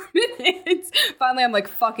couple more minutes. Finally, I'm like,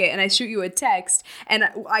 fuck it. And I shoot you a text and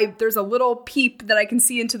there's a little peep that I can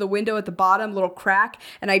see into the window at the bottom, little crack.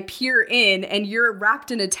 And I peer in and you're wrapped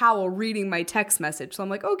in a towel reading my text message. So I'm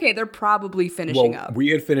like, okay, they're probably finishing up. We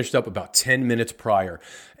had finished up about 10 minutes prior.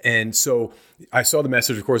 And so I saw the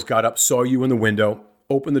message, of course, got up, saw you in the window,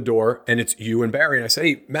 open the door and it's you and Barry. And I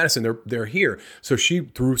say, hey, Madison, they're here. So she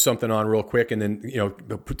threw something on real quick and then,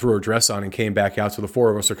 threw her dress on and came back out. So the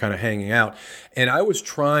four of us are kind of hanging out. And I was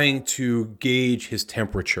trying to gauge his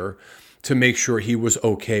temperature to make sure he was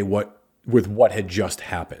okay with what had just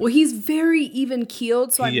happened. Well, he's very even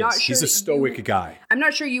keeled. So I'm not sure. He's a stoic guy. I'm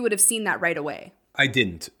not sure you would have seen that right away. I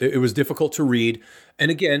didn't. It was difficult to read.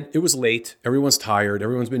 And again, it was late. Everyone's tired.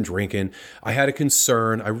 Everyone's been drinking. I had a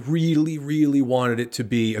concern. I really, really wanted it to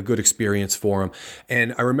be a good experience for him.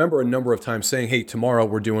 And I remember a number of times saying, hey, tomorrow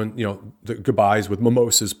we're doing, the goodbyes with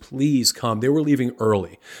mimosas. Please come. They were leaving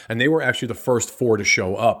early. And they were actually the first four to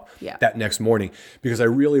show up that next morning because I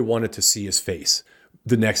really wanted to see his face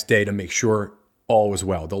the next day to make sure all was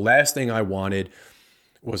well. The last thing I wanted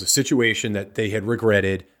was a situation that they had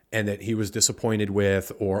regretted and that he was disappointed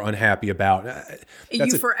with or unhappy about.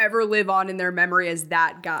 You forever live on in their memory as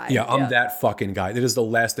that guy. Yeah, I'm that fucking guy. That is the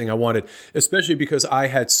last thing I wanted, especially because I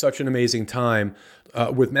had such an amazing time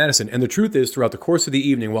with Madison. And the truth is, throughout the course of the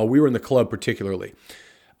evening, while we were in the club particularly,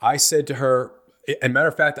 I said to her, and matter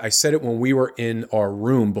of fact, I said it when we were in our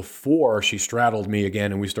room before she straddled me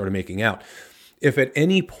again and we started making out. If at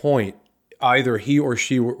any point either he or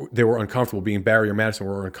she they were uncomfortable, being Barry or Madison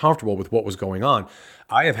were uncomfortable with what was going on,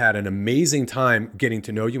 I have had an amazing time getting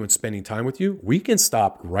to know you and spending time with you. We can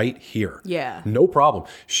stop right here. Yeah. No problem.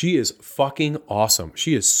 She is fucking awesome.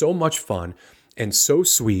 She is so much fun and so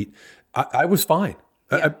sweet. I was fine.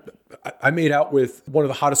 Yeah. I made out with one of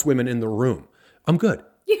the hottest women in the room. I'm good.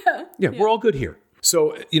 Yeah, we're all good here.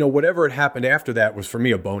 So, whatever had happened after that was for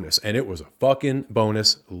me a bonus. And it was a fucking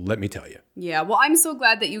bonus, let me tell you. Yeah, well, I'm so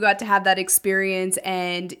glad that you got to have that experience.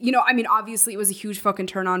 And, obviously it was a huge fucking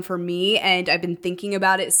turn on for me. And I've been thinking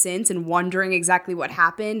about it since and wondering exactly what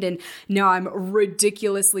happened. And now I'm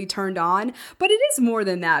ridiculously turned on. But it is more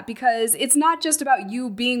than that because it's not just about you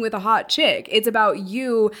being with a hot chick. It's about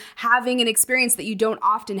you having an experience that you don't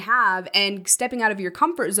often have and stepping out of your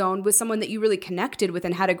comfort zone with someone that you really connected with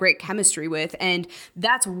and had a great chemistry with. And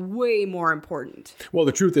that's way more important. Well,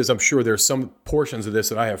 the truth is, I'm sure there's some portions of this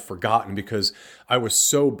that I have forgotten because I was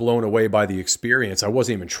so blown away by the experience. I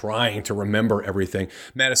wasn't even trying to remember everything.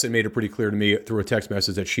 Madison made it pretty clear to me through a text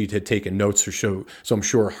message that she had taken notes to show. So I'm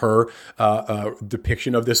sure her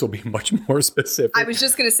depiction of this will be much more specific. I was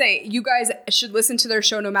just going to say, you guys should listen to their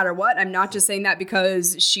show no matter what. I'm not just saying that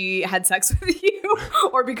because she had sex with you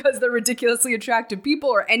or because they're ridiculously attractive people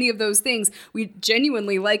or any of those things. We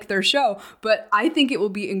genuinely like their show, but I think it will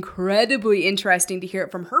be incredibly interesting to hear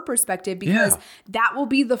it from her perspective because that will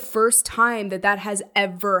be the first time that has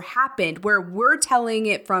ever happened, where you're telling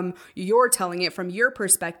it from your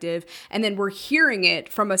perspective, and then we're hearing it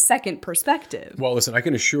from a second perspective. Well, listen, I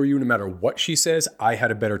can assure you, no matter what she says, I had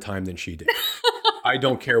a better time than she did. I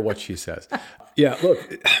don't care what she says. Yeah, look,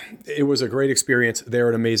 it was a great experience. They're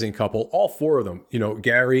an amazing couple. All four of them,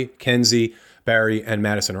 Gary, Kenzie, Barry, and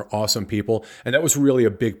Madison are awesome people. And that was really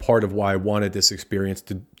a big part of why I wanted this experience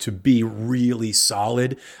to be really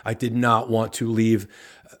solid. I did not want to leave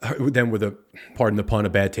them with pardon the pun, a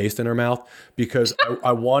bad taste in their mouth, because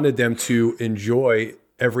I wanted them to enjoy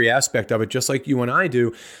every aspect of it, just like you and I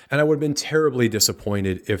do. And I would have been terribly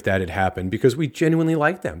disappointed if that had happened because we genuinely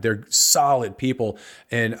like them. They're solid people.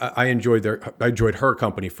 And I enjoyed her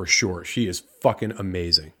company for sure. She is fucking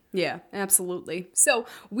amazing. Yeah, absolutely. So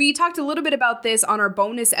we talked a little bit about this on our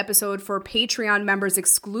bonus episode for Patreon members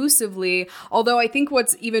exclusively, although I think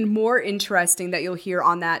what's even more interesting that you'll hear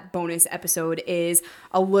on that bonus episode is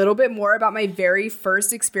a little bit more about my very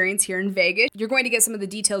first experience here in Vegas. You're going to get some of the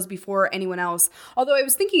details before anyone else, although I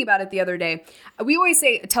was thinking about it the other day. We always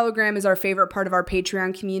say Telegram is our favorite part of our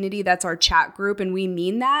Patreon community. That's our chat group, and we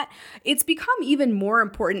mean that. It's become even more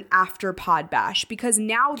important after Pod Bash because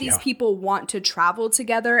now these people want to travel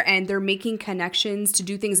together and they're making connections to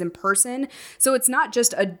do things in person. So it's not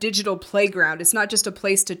just a digital playground. It's not just a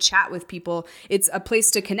place to chat with people. It's a place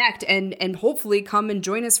to connect and hopefully come and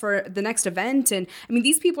join us for the next event. And I mean,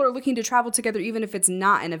 these people are looking to travel together even if it's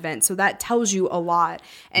not an event. So that tells you a lot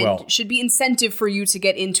and should be incentive for you to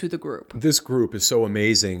get into the group. This group is so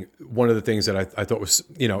amazing. One of the things that I thought was,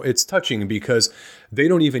 it's touching because they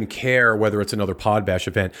don't even care whether it's another Pod Bash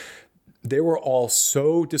event. They were all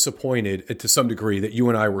so disappointed to some degree that you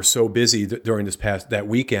and I were so busy during that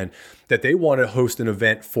weekend that they want to host an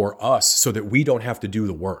event for us so that we don't have to do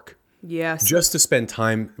the work. Yes. Just to spend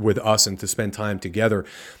time with us and to spend time together.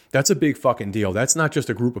 That's a big fucking deal. That's not just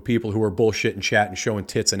a group of people who are bullshit and chat and showing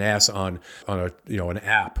tits and ass on an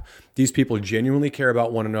app. These people genuinely care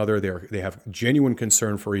about one another. They have genuine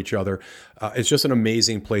concern for each other. It's just an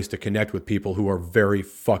amazing place to connect with people who are very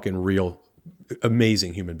fucking real,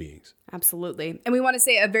 amazing human beings. Absolutely. And we want to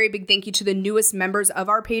say a very big thank you to the newest members of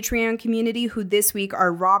our Patreon community, who this week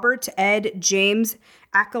are Robert, Ed, James,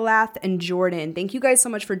 Akalath, and Jordan. Thank you guys so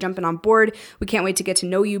much for jumping on board. We can't wait to get to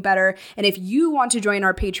know you better. And if you want to join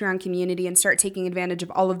our Patreon community and start taking advantage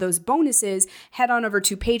of all of those bonuses, head on over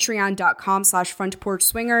to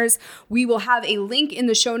patreon.com/frontporchswingers. We will have a link in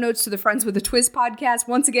the show notes to the Friends with a Twist podcast.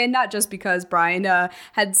 Once again, not just because Brian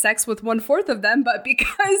had sex with 1/4 of them, but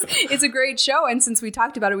because it's a great show. And since we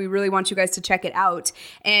talked about it, we really want you guys to check it out.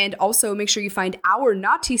 And also make sure you find our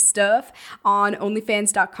naughty stuff on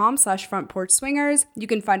onlyfans.com/frontporchswingers. You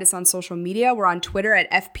can find us on social media. We're on Twitter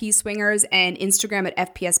at FP Swingers and Instagram at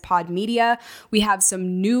FPS Pod Media. We have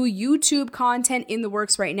some new YouTube content in the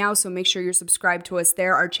works right now, so make sure you're subscribed to us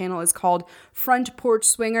there. Our channel is called Front Porch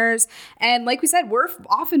Swingers. And like we said, we're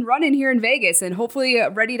off and running here in Vegas and hopefully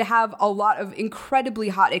ready to have a lot of incredibly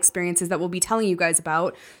hot experiences that we'll be telling you guys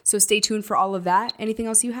about. So stay tuned for all of that. Anything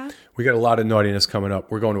else you have? We got a lot of naughtiness coming up.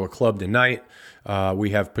 We're going to a club tonight. We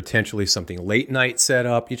have potentially something late night set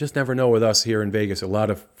up. You just never know with us here in Vegas. A lot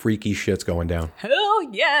of freaky shit's going down.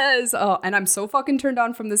 Hell yes. Oh, and I'm so fucking turned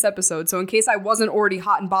on from this episode. So in case I wasn't already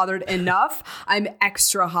hot and bothered enough, I'm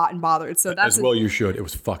extra hot and bothered. So that's as well you should. It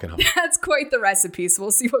was fucking hot. That's quite the recipe. So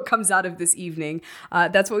we'll see what comes out of this evening.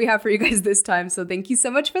 That's what we have for you guys this time. So thank you so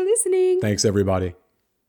much for listening. Thanks, everybody.